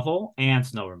 shovel and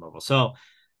snow removal. So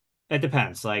it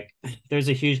depends. Like, there's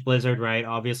a huge blizzard, right?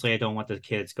 Obviously, I don't want the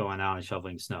kids going out and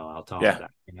shoveling snow. I'll tell them Yeah.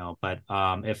 that. But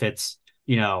if it's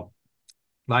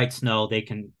light snow, they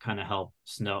can kind of help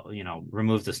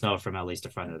remove the snow from at least the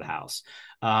front of the house.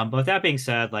 But with that being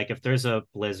said, like if there's a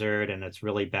blizzard and it's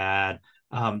really bad,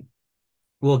 um,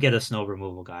 we'll get a snow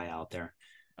removal guy out there.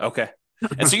 Okay.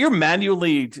 And so you're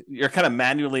kind of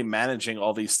manually managing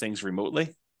all these things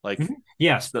remotely, like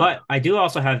Yes, so. but I do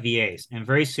also have VAs, and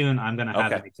very soon I'm going to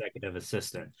have Okay. an executive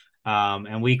assistant.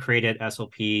 And we created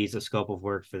SOPs, a scope of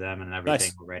work for them, and everything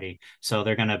Nice. already. So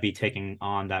they're going to be taking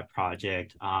on that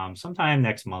project sometime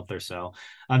next month or so.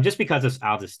 Just because it's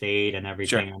out of state and Sure.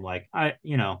 everything, I'm like,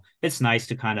 it's nice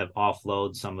to kind of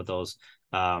offload some of those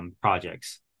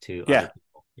projects to other Yeah.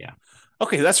 people. Yeah.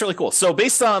 Okay, that's really cool. So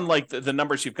based on like the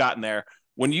numbers you've gotten there,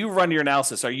 when you run your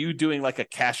analysis, are you doing like a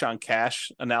cash on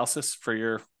cash analysis for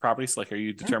your properties? Like, are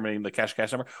you determining the cash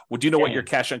number? Would you know what Yeah. your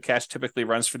cash on cash typically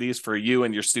runs for these for you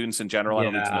and your students in general? I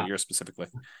don't need to know Yeah. yours specifically.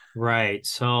 Right.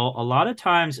 So a lot of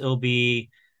times it'll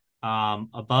be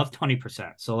above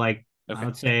 20%. So like I Okay.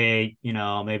 would say,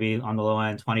 maybe on the low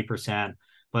end 20%,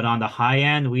 but on the high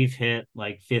end we've hit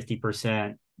like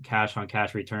 50% cash on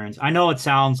cash returns. I know it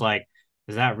sounds like,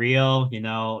 is that real?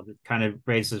 It kind of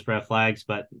raises red flags,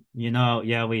 but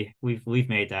yeah, we've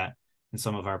made that in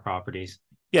some of our properties.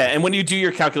 Yeah, and when you do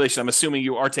your calculation, I'm assuming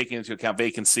you are taking into account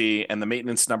vacancy and the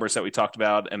maintenance numbers that we talked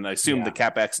about, and I assume the Yeah.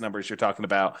 capex numbers you're talking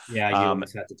about, Yeah, you um,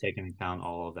 always have to take into account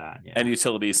all of that. and Yeah.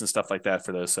 utilities and stuff like that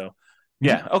for those. So Mhm.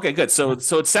 yeah. Okay. Good. Yeah.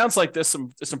 So it sounds like there's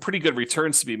some pretty good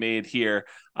returns to be made here.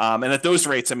 And at those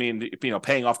rates, I mean,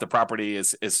 paying off the property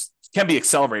is can be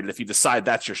accelerated if you decide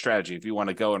that's your strategy. If you want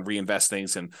to go and reinvest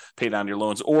things and pay down your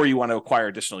loans, or you want to acquire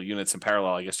additional units in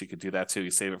parallel, I guess you could do that too. You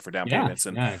save it for down Yeah, payments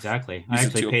and yeah, exactly. I use it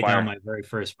actually to paid down acquire. my very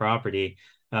first property,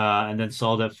 and then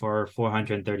sold it for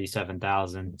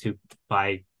 437,000 to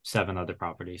buy 7 other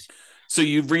properties. So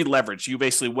you re-leveraged. You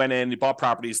basically went in, you bought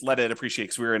properties, let it appreciate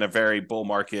because we were in a very bull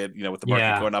market, with the market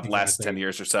Yeah, going up last 10 exactly.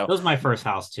 years or so. That was my first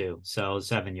house too, so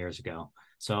 7 years ago.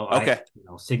 So Okay.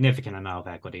 significant amount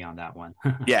of equity on that one.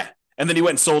 Yeah. And then you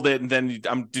went and sold it. And then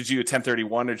did you a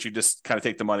 1031 or did you just kind of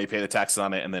take the money, pay the taxes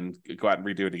on it, and then go out and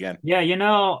redo it again? Yeah,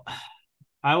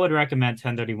 I would recommend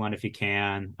 1031 if you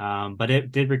can, but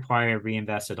it did require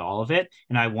reinvested all of it,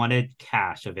 and I wanted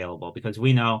cash available because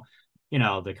we know,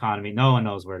 the economy. No one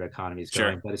knows where the economy is Sure.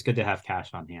 going, but it's good to have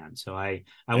cash on hand. So I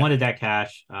Yeah. wanted that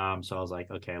cash, so I was like,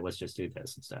 okay, let's just do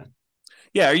this instead.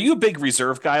 Yeah. Are you a big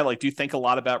reserve guy? Like, do you think a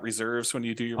lot about reserves when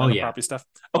you do your Oh rental yeah. property stuff?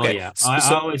 Oh Okay. yeah. I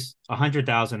always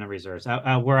 100,000 in reserves.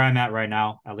 Where I'm at right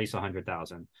now, at least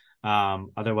 100,000.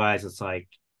 Otherwise it's like,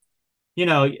 you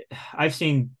know, I've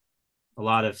seen a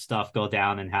lot of stuff go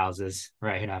down in houses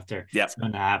right after Yep.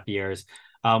 7.5 years.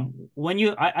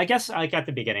 When I guess like at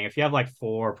the beginning, if you have like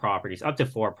four properties, up to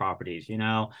four properties,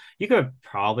 you could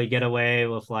probably get away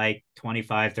with like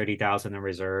 25, 30,000 in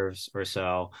reserves or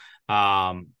so.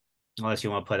 Um, Unless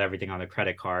you want to put everything on a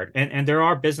credit card. And there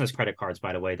are business credit cards,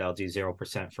 by the way, that'll do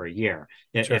 0% for a year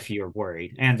Sure. if you're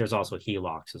worried. And there's also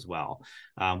HELOCs as well,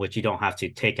 which you don't have to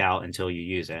take out until you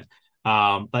use it.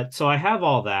 But so I have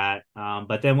all that.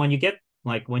 But then when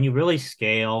you really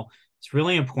scale, it's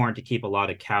really important to keep a lot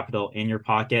of capital in your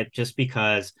pocket just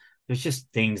because there's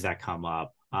just things that come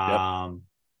up. Yep.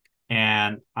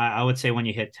 And I would say when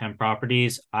you hit 10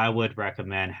 properties, I would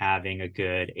recommend having a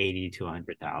good 80 to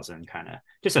 100,000 kind of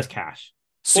just as cash.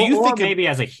 So Or, you or think of maybe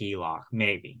as a HELOC,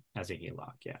 maybe as a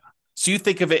HELOC. Yeah. so you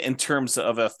think of it in terms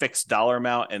of a fixed dollar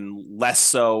amount and less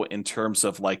so in terms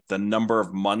of like the number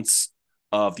of months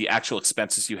of the actual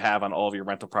expenses you have on all of your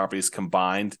rental properties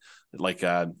combined, like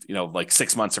like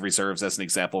 6 months of reserves as an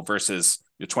example versus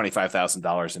your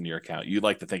 $25,000 in your account. You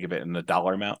like to think of it in the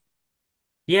dollar amount.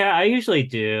 Yeah, I usually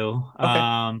do.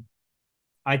 Okay.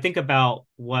 I think about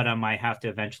what I might have to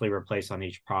eventually replace on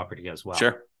each property as well.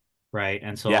 Sure. Right.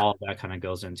 And so Yeah. all of that kind of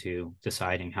goes into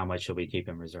deciding how much should we keep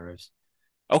in reserves.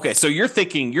 Okay. So you're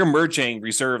merging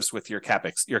reserves with your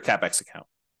CapEx account.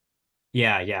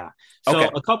 Yeah, yeah. So Okay.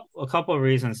 a couple of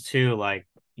reasons too, like,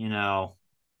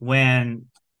 when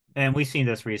and we've seen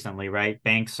this recently, right?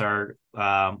 Banks are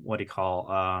what do you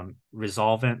call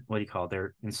resolvent? What do you call it?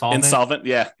 They're insolvent. Insolvent.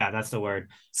 Yeah. Yeah, that's the word.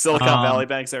 Silicon Valley Um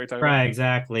banks that we're talking about. right,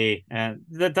 exactly. And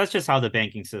that's just how the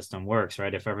banking system works,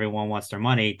 right? If everyone wants their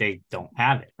money, they don't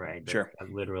have it, right? Sure.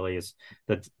 That literally is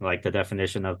the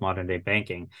definition of modern day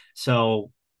banking.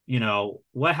 So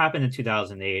what happened in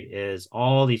 2008 is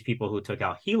all these people who took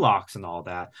out HELOCs and all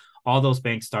that, all those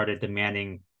banks started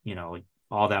demanding,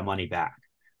 all that money back,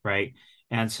 right?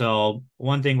 And so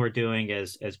one thing we're doing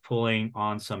is pulling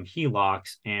on some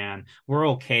HELOCs, and we're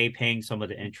okay paying some of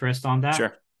the interest on that,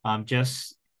 Sure.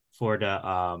 just for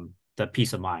the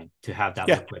peace of mind to have that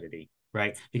Yeah. liquidity,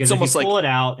 right? It's Because if you almost pull like it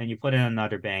out and you put it in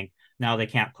another bank, now they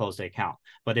can't close the account.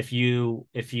 But if you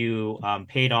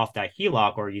paid off that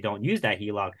HELOC or you don't use that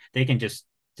HELOC, they can just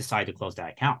decide to close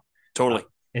that account. Uh, totally.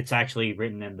 it's actually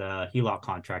written in the HELOC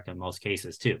contract in most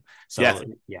cases too. Yeah. So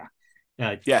yeah,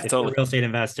 Yeah. if you're a Totally. real estate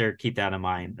investor, keep that in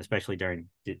mind, especially during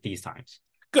these times.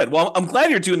 Good. Well, I'm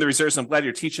glad you're doing the reserves. I'm glad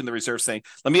you're teaching the reserves thing.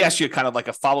 Let me ask you kind of like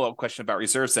a follow-up question about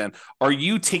reserves then. Are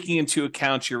you taking into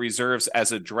account your reserves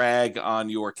as a drag on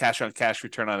your cash on cash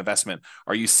return on investment?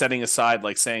 Are you setting aside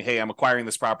like saying, hey, I'm acquiring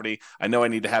this property. I know I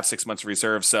need to have 6 months of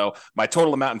reserve. So my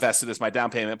total amount invested is my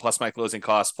down payment plus my closing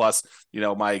costs plus,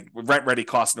 my rent ready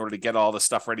costs in order to get all the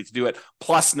stuff ready to do it.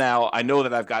 Plus now I know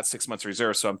that I've got 6 months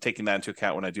reserve. So I'm taking that into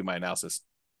account when I do my analysis.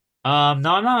 No, I'm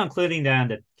not including that in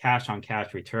the cash on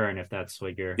cash return if that's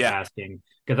what you're Yeah. asking,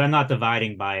 because I'm not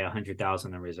dividing by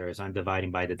 100,000 in reserves. I'm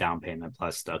dividing by the down payment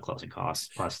plus the closing costs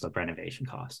plus the renovation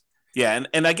costs. Yeah,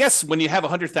 and I guess when you have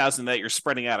 100,000 that you're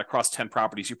spreading out across 10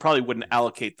 properties, you probably wouldn't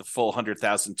allocate the full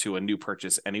 100,000 to a new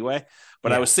purchase anyway.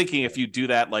 But I Yeah, was thinking if you do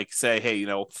that, like say, hey,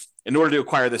 in order to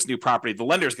acquire this new property, the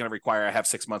lender is going to require I have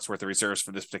 6 months worth of reserves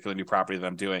for this particular new property that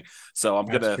I'm doing. So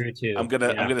that's true too. I'm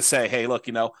Yeah, gonna say, hey, look,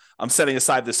 I'm setting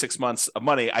aside this 6 months of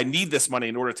money. I need this money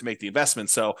in order to make the investment.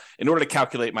 So in order to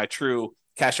calculate my true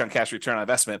cash on cash return on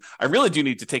investment, I really do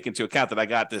need to take into account that I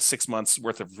got this 6 months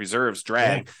worth of reserves yeah,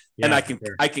 drag, and yeah, for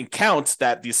sure. I can count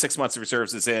that these 6 months of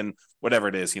reserves is in whatever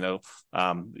it is, your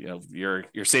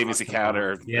savings Awesome. account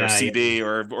or Yeah, yeah, CD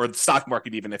or the stock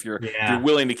market, even if you're yeah,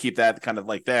 willing to keep that kind of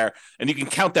like there, and you can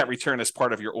count that return as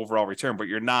part of your overall return, but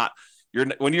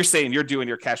when you're saying you're doing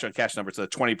your cash on cash number to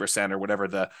 20% or whatever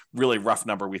the really rough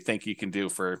number we think you can do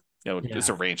for, it's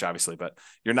yeah. a range obviously, but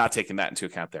you're not taking that into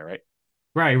account there, right?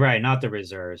 Right, right, not the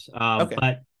reserves. Okay.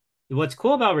 But what's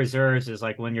cool about reserves is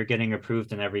like when you're getting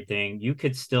approved and everything, you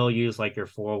could still use like your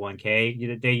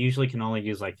 401k. They usually can only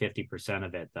use like 50%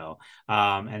 of it though.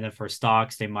 And then for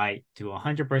stocks, they might do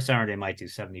 100% or they might do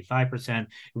 75%. It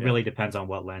Yeah. really depends on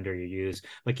what lender you use.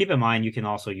 But keep in mind, you can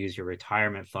also use your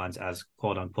retirement funds as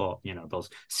quote unquote, those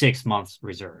 6 months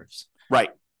reserves.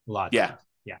 Right. A lot of Yeah. times.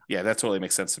 Yeah. Yeah. That totally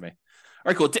makes sense to me. All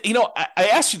right, cool. I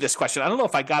asked you this question. I don't know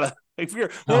if I got a. If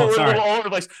you're Oh, we're a sorry. little all over the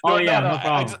place. Oh No, no, yeah, no. no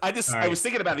problem. I Sorry. was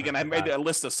thinking about it again. I made Forgot. a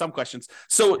list of some questions.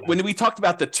 So Yeah. when we talked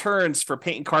about the turns for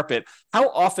paint and carpet, how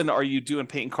often are you doing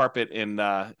paint and carpet in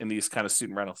these kind of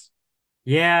student rentals?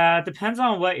 Yeah, it depends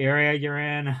on what area you're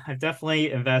in. I've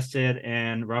definitely invested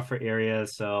in rougher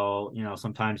areas. So,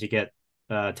 sometimes you get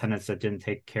tenants that didn't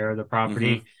take care of the Hmm.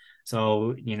 property.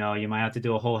 So, you might have to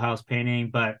do a whole house painting,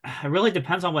 but it really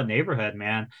depends on what neighborhood,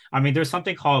 man. I mean, there's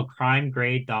something called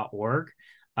crimegrade.org.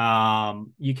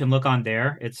 You can look on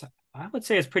there. I would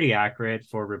say it's pretty accurate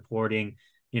for reporting,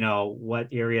 what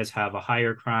areas have a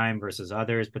higher crime versus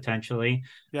others potentially.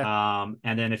 Yeah.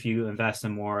 And then if you invest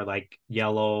in more like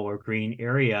yellow or green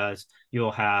areas,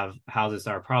 you'll have houses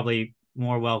that are probably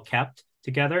more well kept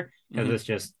together because Hmm. it's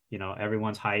just,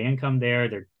 everyone's high income there.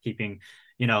 They're keeping,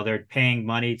 they're paying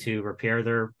money to repair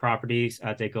their properties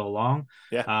as they go along.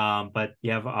 Yeah. But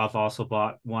yeah, I've also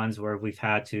bought ones where we've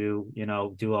had to,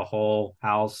 do a whole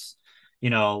house, you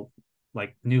know,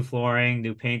 like new flooring,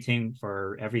 new painting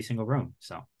for every single room.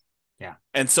 So yeah.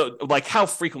 And so, like, how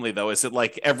frequently though? Is it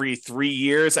like every 3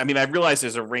 years? I mean, I realize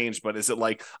there's a range, but is it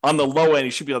like on the low end,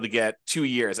 you should be able to get 2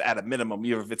 years at a minimum,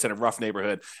 even if it's in a rough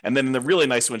neighborhood, and then in the really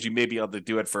nice ones, you may be able to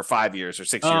do it for 5 years or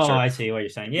 6 years, Oh, or I see what you're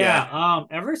saying. yeah. Yeah,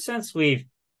 ever since we've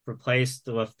replaced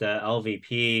with the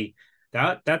LVP,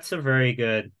 that's a very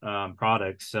good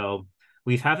product. So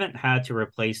we haven't had to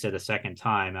replace it a second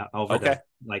time over Okay. the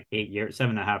like 8 years,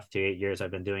 7.5 to 8 years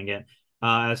I've been doing it.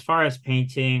 As far as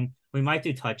painting, we might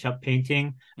do touch-up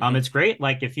painting. Hmm. It's great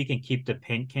like if you can keep the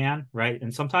paint can, right?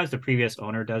 And sometimes the previous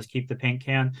owner does keep the paint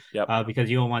can Yep. because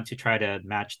you don't want to try to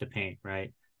match the paint,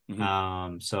 right?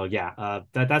 Hmm. So yeah,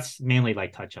 that's mainly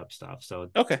like touch up stuff. So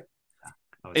Okay. yeah,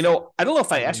 I would say I don't know if I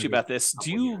probably asked you every about this.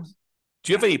 couple years.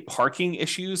 Do you have Yeah. any parking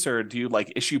issues, or do you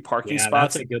like issue parking Yeah,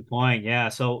 that's spots? a good point. Yeah.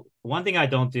 So one thing I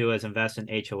don't do is invest in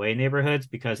HOA neighborhoods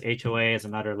because HOA is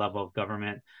another level of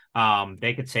government.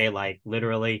 They could say like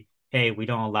literally, hey, we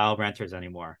don't allow renters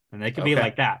anymore. And they could be Okay.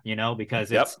 like that, because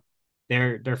Yep.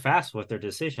 they're fast with their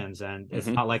decisions and it's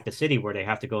Hmm. not like the city where they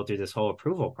have to go through this whole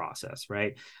approval process,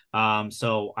 right?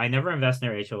 So I never invest in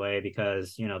their HOA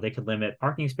because they could limit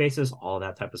parking spaces, all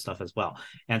that type of stuff as well.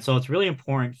 And so it's really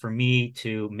important for me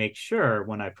to make sure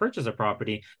when I purchase a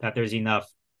property that there's enough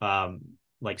um,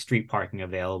 like street parking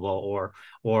available,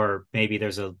 or maybe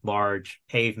there's a large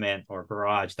pavement or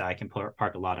garage that I can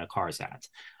park a lot of cars at.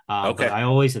 But Okay. I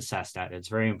always assess that. It's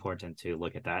very important to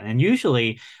look at that. And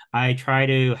usually I try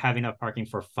to have enough parking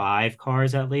for 5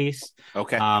 cars at least.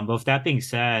 Okay. But with that being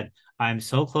said, I'm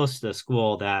so close to the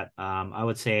school that I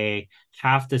would say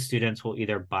half the students will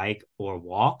either bike or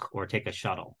walk or take a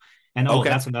shuttle. And oh, Okay.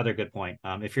 that's another good point.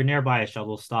 If you're nearby a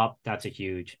shuttle stop, that's a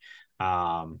huge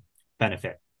um,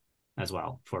 benefit as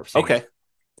well for safety Okay.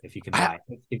 if you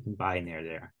can buy near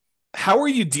there. How are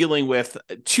you dealing with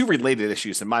two related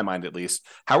issues in my mind, at least?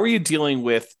 How are you dealing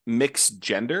with mixed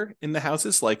gender in the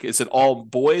houses? Like, is it all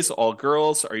boys, all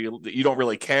girls? Are you don't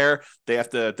really care?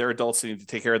 They're adults, they need to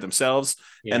take care of themselves.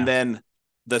 And Yeah. then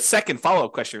the second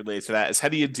follow-up question related to that is, how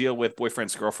do you deal with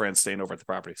boyfriends, girlfriends staying over at the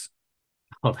properties?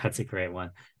 Oh, that's a great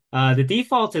one. The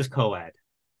default is co-ed.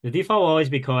 The default will always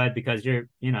be co-ed because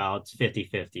it's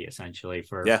 50-50 essentially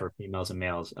for Yeah. for females and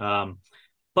males.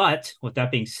 But with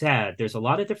that being said, there's a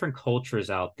lot of different cultures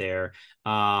out there.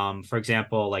 For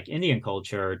example, like Indian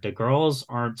culture, the girls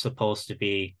aren't supposed to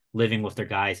be living with their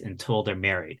guys until they're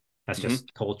married. That's Hmm.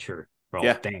 just cultural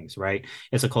Yeah. things, right?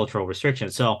 It's a cultural restriction.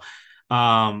 So,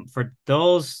 for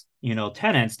those,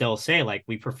 tenants, they'll say like,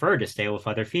 we prefer to stay with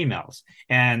other females.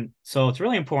 And so it's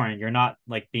really important. You're not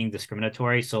like being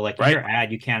discriminatory. So like in Right. your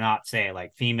ad, you cannot say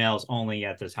like females only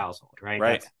at this household, right?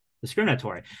 Right. That's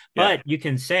discriminatory. Yeah. But you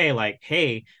can say like,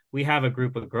 hey, we have a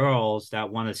group of girls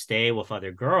that want to stay with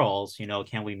other girls,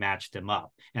 can we match them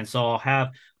up? And so I'll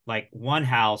have like one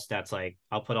house that's like,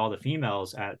 I'll put all the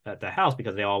females at the house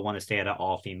because they all want to stay at an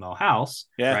all female house,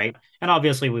 Yeah. right? And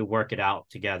obviously we work it out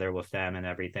together with them and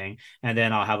everything. And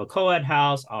then I'll have a co-ed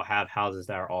house. I'll have houses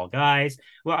that are all guys.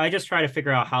 Well, I just try to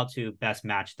figure out how to best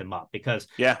match them up because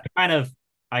Yeah.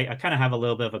 I kind of have a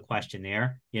little bit of a question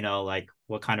there, like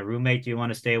what kind of roommate do you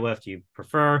want to stay with? Do you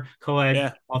prefer co-ed,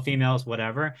 Yeah. all females,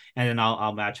 whatever? And then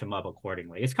I'll match them up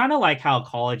accordingly. It's kind of like how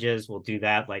colleges will do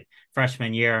that, like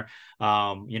freshman year.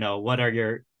 What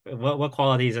are what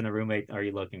qualities in a roommate are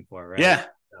you looking for, right? Yeah.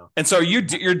 So And so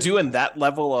you're doing that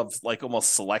level of like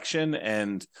almost selection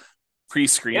and yeah,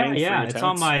 pre-screening for yeah. your It's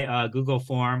on tenants? my Google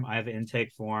form. I have an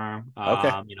intake form. Okay.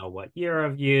 What year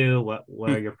of you, what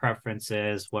Hmm. are your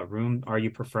preferences, what room are you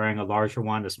preferring, a larger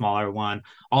one, a smaller one,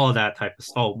 all of that type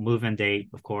of move-in date,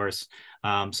 of course.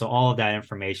 So all of that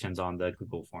information's on the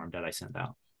Google form that I send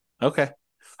out. Okay.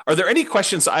 Are there any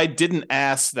questions I didn't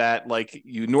ask that like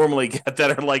you normally get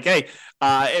that are like, hey,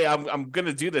 I'm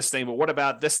gonna do this thing, but what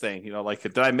about this thing? Like,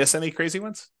 did I miss any crazy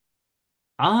ones?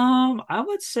 I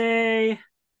would say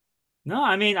No,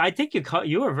 I mean, I think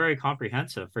you were very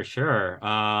comprehensive for sure.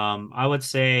 I would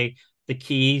say the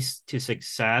keys to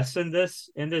success in this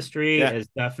industry Yeah. is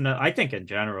definitely, I think in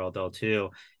general though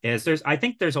too, is I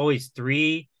think there's always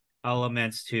three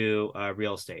elements to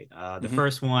real estate. The Hmm.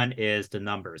 first one is the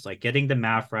numbers, like getting the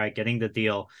math right, getting the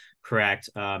deal correct,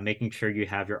 making sure you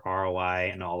have your ROI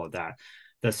and all of that.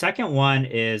 The second one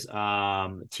is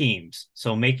teams.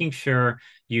 So making sure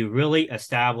you really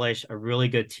establish a really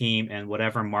good team in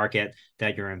whatever market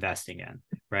that you're investing in,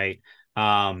 right?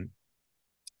 Um,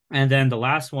 and then the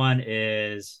last one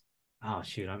is, oh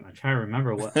shoot, I'm trying to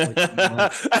remember which one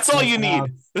was. That's all But you need.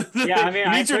 yeah, I mean,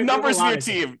 You need your there's a numbers in lot your of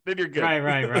things. team, then you're good.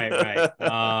 Right.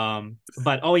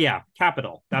 But oh yeah,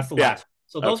 capital. That's the Yeah. last.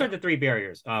 So those Okay. are the three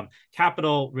barriers.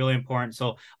 Capital really important.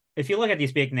 So if you look at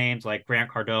these big names like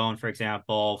Grant Cardone, for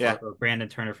example, Yeah. or Brandon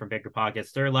Turner from Bigger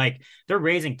Pockets, they're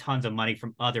raising tons of money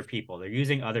from other people. They're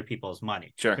using other people's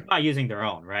money. Sure. They're not using their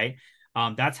own, right?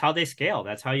 That's how they scale.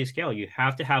 That's how you scale. You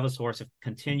have to have a source of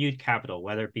continued capital,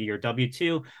 whether it be your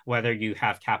W-2, whether you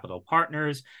have capital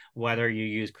partners, whether you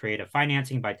use creative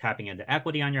financing by tapping into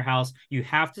equity on your house. You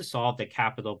have to solve the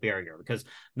capital barrier because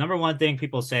number one thing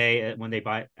people say when they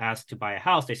ask to buy a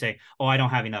house, they say, "Oh, I don't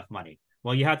have enough money."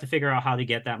 Well, you have to figure out how to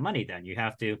get that money. Then you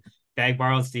have to beg,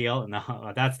 borrow, steal, and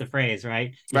that's the phrase,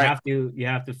 right? Right. You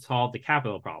have to solve the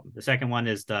capital problem. The second one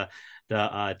is the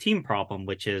team problem,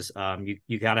 which is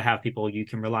you got to have people you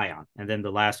can rely on. And then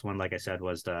the last one, like I said,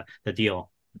 was the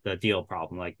deal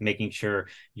problem, like making sure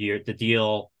the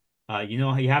deal.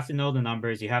 You have to know the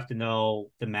numbers, you have to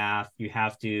know the math, you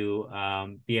have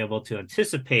to be able to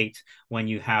anticipate when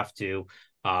you have to,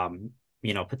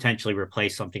 potentially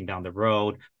replace something down the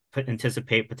road,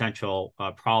 anticipate potential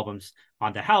problems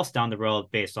on the house down the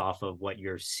road based off of what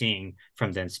you're seeing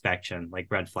from the inspection, like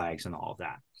red flags and all of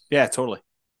that. Yeah, totally.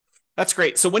 That's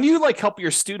great. So when you like help your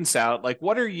students out, like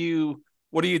what are you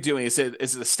doing? Is it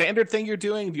a standard thing you're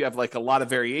doing? Do you have like a lot of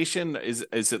variation? Is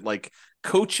it like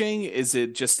coaching? Is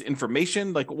it just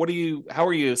information? Like how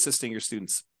are you assisting your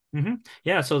students? Mm-hmm.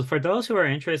 Yeah. So for those who are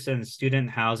interested in student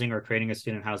housing or creating a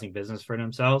student housing business for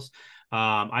themselves,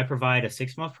 I provide a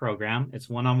 6-month program. It's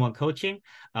one-on-one coaching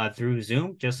through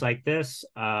Zoom, just like this.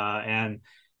 And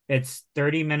it's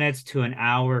 30 minutes to an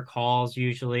hour calls,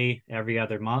 usually every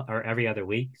other month or every other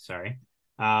week. Sorry.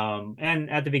 And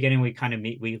at the beginning, we kind of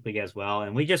meet weekly as well.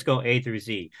 And we just go A through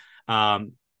Z.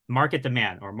 Um, Market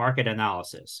demand or market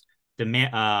analysis,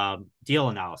 deal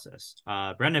analysis,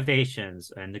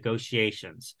 renovations and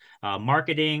negotiations,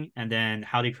 marketing, and then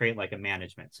how to create like a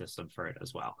management system for it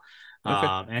as well.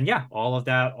 Okay. And yeah, all of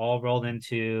that all rolled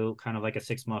into kind of like a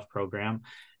 6-month program.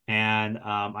 And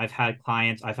I've had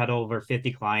over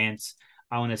 50 clients.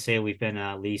 I want to say we've been in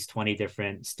at least 20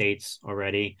 different states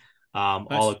already, all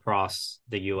Nice. across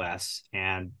the US.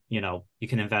 And, you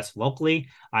can invest locally.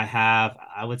 I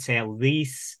would say at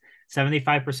least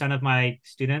 75% of my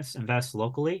students invest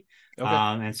locally. Okay.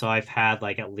 And so I've had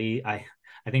like at least, I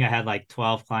think I had like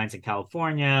 12 clients in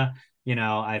California.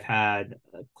 I've had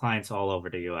clients all over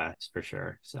the US for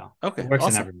sure. So it Okay. works in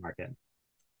Awesome. every market.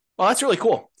 Well, that's really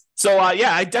cool. So,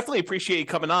 yeah, I definitely appreciate you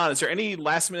coming on. Is there any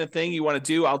last minute thing you want to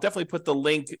do? I'll definitely put the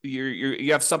link.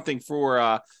 You have something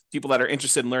for people that are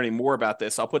interested in learning more about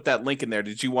this. I'll put that link in there.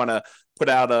 Did you want to put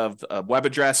out a web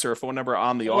address or a phone number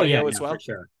on the Oh yeah, audio as yeah, for well?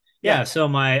 sure. Yeah. Yeah, so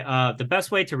my the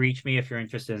best way to reach me if you're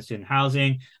interested in student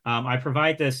housing, I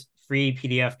provide this free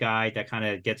PDF guide that kind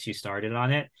of gets you started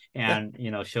on it Yeah.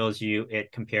 and shows you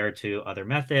it compared to other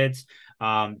methods.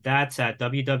 That's at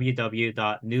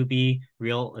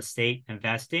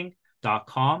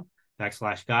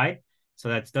www.newbierealestateinvesting.com/guide. So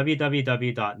that's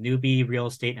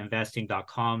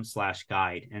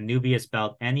www.newbierealestateinvesting.com/guide. And newbie is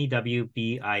spelled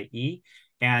NEWBIE.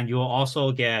 And you'll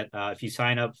also get, if you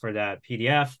sign up for that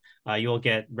PDF, you'll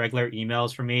get regular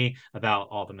emails from me about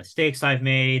all the mistakes I've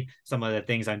made, some of the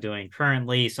things I'm doing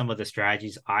currently, some of the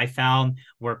strategies I found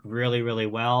work really, really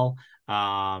well.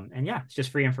 And yeah, it's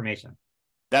just free information.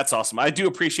 That's awesome. I do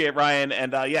appreciate it, Ryan.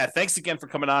 And yeah, thanks again for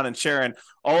coming on and sharing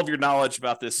all of your knowledge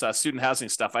about this student housing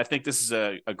stuff. I think this is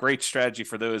a great strategy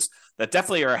for those that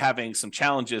definitely are having some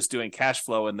challenges doing cash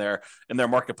flow in their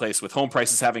marketplace, with home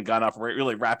prices having gone up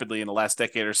really rapidly in the last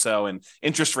decade or so. And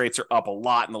interest rates are up a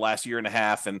lot in the last year and a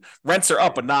half. And rents are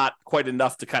up, but not quite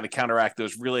enough to kind of counteract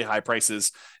those really high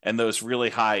prices and those really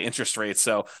high interest rates.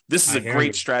 So this is I a hear great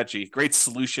you. strategy, great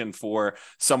solution for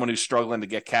someone who's struggling to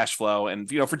get cash flow and,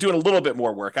 for doing a little bit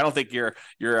more work. I don't think you're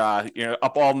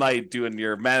up all night doing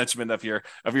your management of your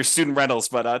student rentals,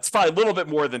 but it's probably a little bit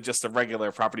more than just a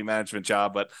regular property management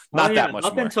job, but Oh not that yeah, much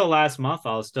up more. until last month,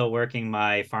 I was still working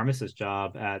my pharmacist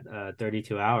job at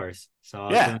 32 hours. So I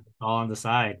was Yeah. doing it all on the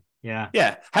side. Yeah.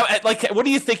 Yeah. What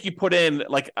do you think you put in,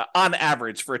 on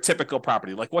average for a typical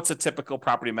property? Like, what's a typical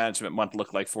property management month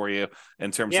look like for you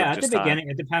in terms of Yeah, at the just time? beginning,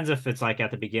 it depends if it's like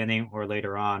at the beginning or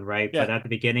later on, right? But Yeah. at the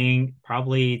beginning,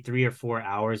 probably 3 or 4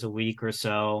 hours a week or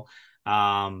so,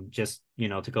 just,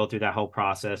 to go through that whole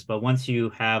process. But once you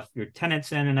have your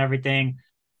tenants in and everything,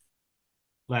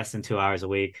 less than 2 hours a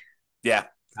week, Yeah.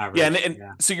 Yeah. And, average. and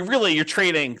Yeah, so you're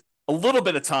trading a little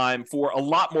bit of time for a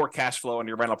lot more cash flow on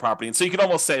your rental property. And so you could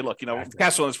almost say, look, exactly.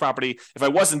 cash flow on this property, if I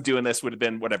wasn't doing this, would have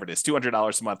been whatever it is,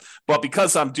 $200 a month. But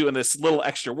because I'm doing this little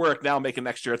extra work, now I'm making an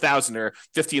extra 1,000 or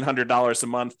 $1,500 a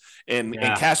month in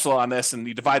Yeah. cash flow on this. And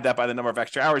you divide that by the number of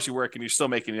extra hours you work, and you're still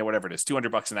making, whatever it is,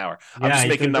 $200 an hour. I'm Yeah, just the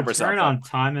making numbers return up though. on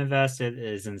time invested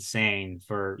is insane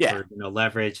for Yeah.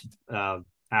 leverage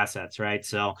assets, right?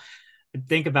 So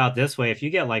think about this way: if you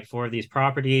get like 4 of these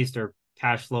properties, they're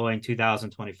cash flowing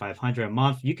 2,000, 2,500 a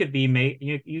month. You could be made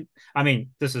you. I mean,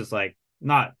 this is like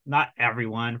not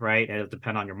everyone, right? It'll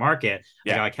depend on your market. I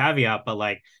Yeah. got a caveat, but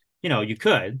like you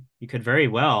could very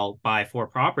well buy 4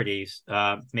 properties,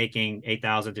 making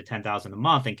 8,000 to 10,000 a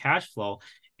month in cash flow.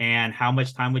 And how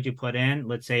much time would you put in?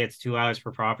 Let's say it's 2 hours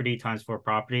per property times 4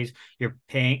 properties. You're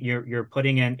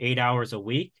putting in 8 hours a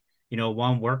week,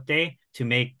 one work day to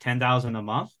make 10,000 a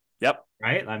month, Yep.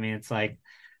 right? I mean, it's like,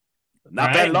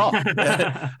 Not bad right? at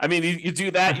all. I mean, you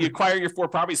do that, you acquire your 4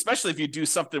 properties, especially if you do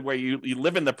something where you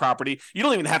live in the property. You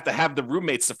don't even have to have the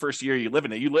roommates the first year you live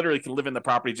in it. You literally can live in the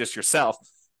property just yourself.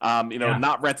 Yeah.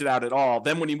 Not rent it out at all.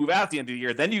 Then when you move out at the end of the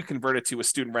year, then you convert it to a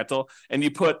student rental, and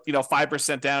you put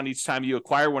 5% down each time you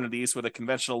acquire one of these with a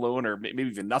conventional loan, or maybe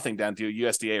even nothing down to a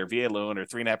USDA or VA loan, or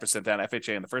 3.5% down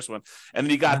FHA in the first one. And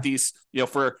then you got these,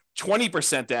 for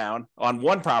 20% down on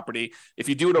one property. If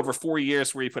you do it over 4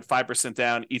 years, where you put 5%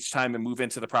 down each time and move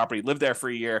into the property, live there for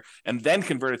a year, and then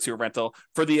convert it to a rental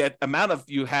for the amount of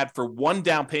you had for one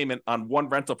down payment on one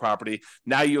rental property.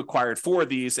 Now you acquired 4 of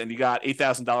these, and you got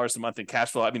 $8,000 a month in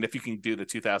cash flow. I mean, if you can do the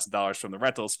 $2,000 from the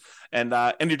rentals, and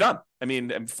you're done. I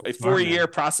mean, a Smart, 4-year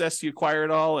man. process, you acquire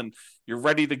it all, and you're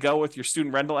ready to go with your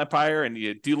student rental empire, and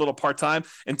you do a little part-time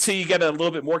until you get a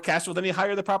little bit more cash flow. Then you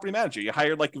hire the property manager. You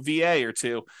hire like a VA or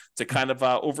two to kind of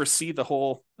oversee the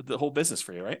whole business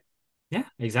for you, right? Yeah,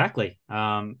 exactly.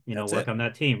 That's Work it. on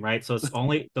that team, right? So it's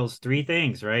only those 3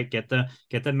 things, right? Get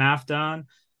the math down,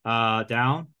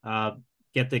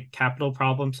 get the capital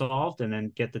problem solved, and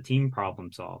then get the team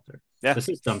problem solved, or Yeah, the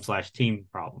system/team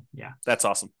problem. Yeah. that's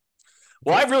awesome.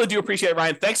 Well, I Okay. really do appreciate it,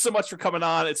 Ryan. Thanks so much for coming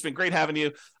on. It's been great having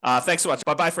you. Thanks so much.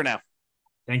 Bye-bye for now.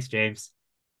 Thanks, James.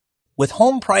 With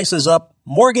home prices up,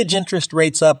 mortgage interest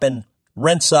rates up, and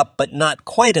rents up, but not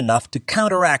quite enough to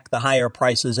counteract the higher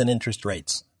prices and interest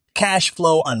rates, cash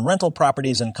flow on rental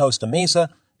properties in Costa Mesa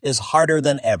is harder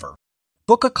than ever.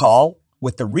 Book a call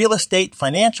with the Real Estate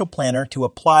Financial Planner to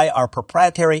apply our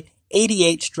proprietary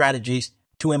 88 strategies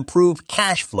to improve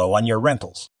cash flow on your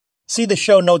rentals. See the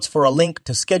show notes for a link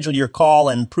to schedule your call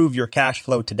and improve your cash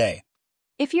flow today.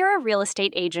 If you're a real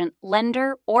estate agent,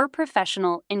 lender, or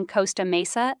professional in Costa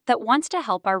Mesa that wants to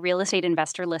help our real estate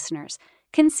investor listeners,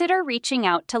 consider reaching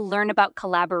out to learn about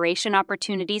collaboration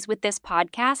opportunities with this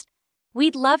podcast.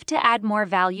 We'd love to add more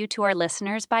value to our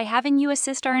listeners by having you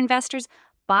assist our investors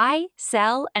buy,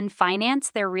 sell, and finance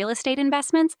their real estate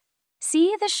investments.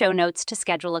 See the show notes to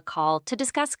schedule a call to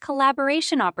discuss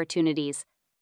collaboration opportunities.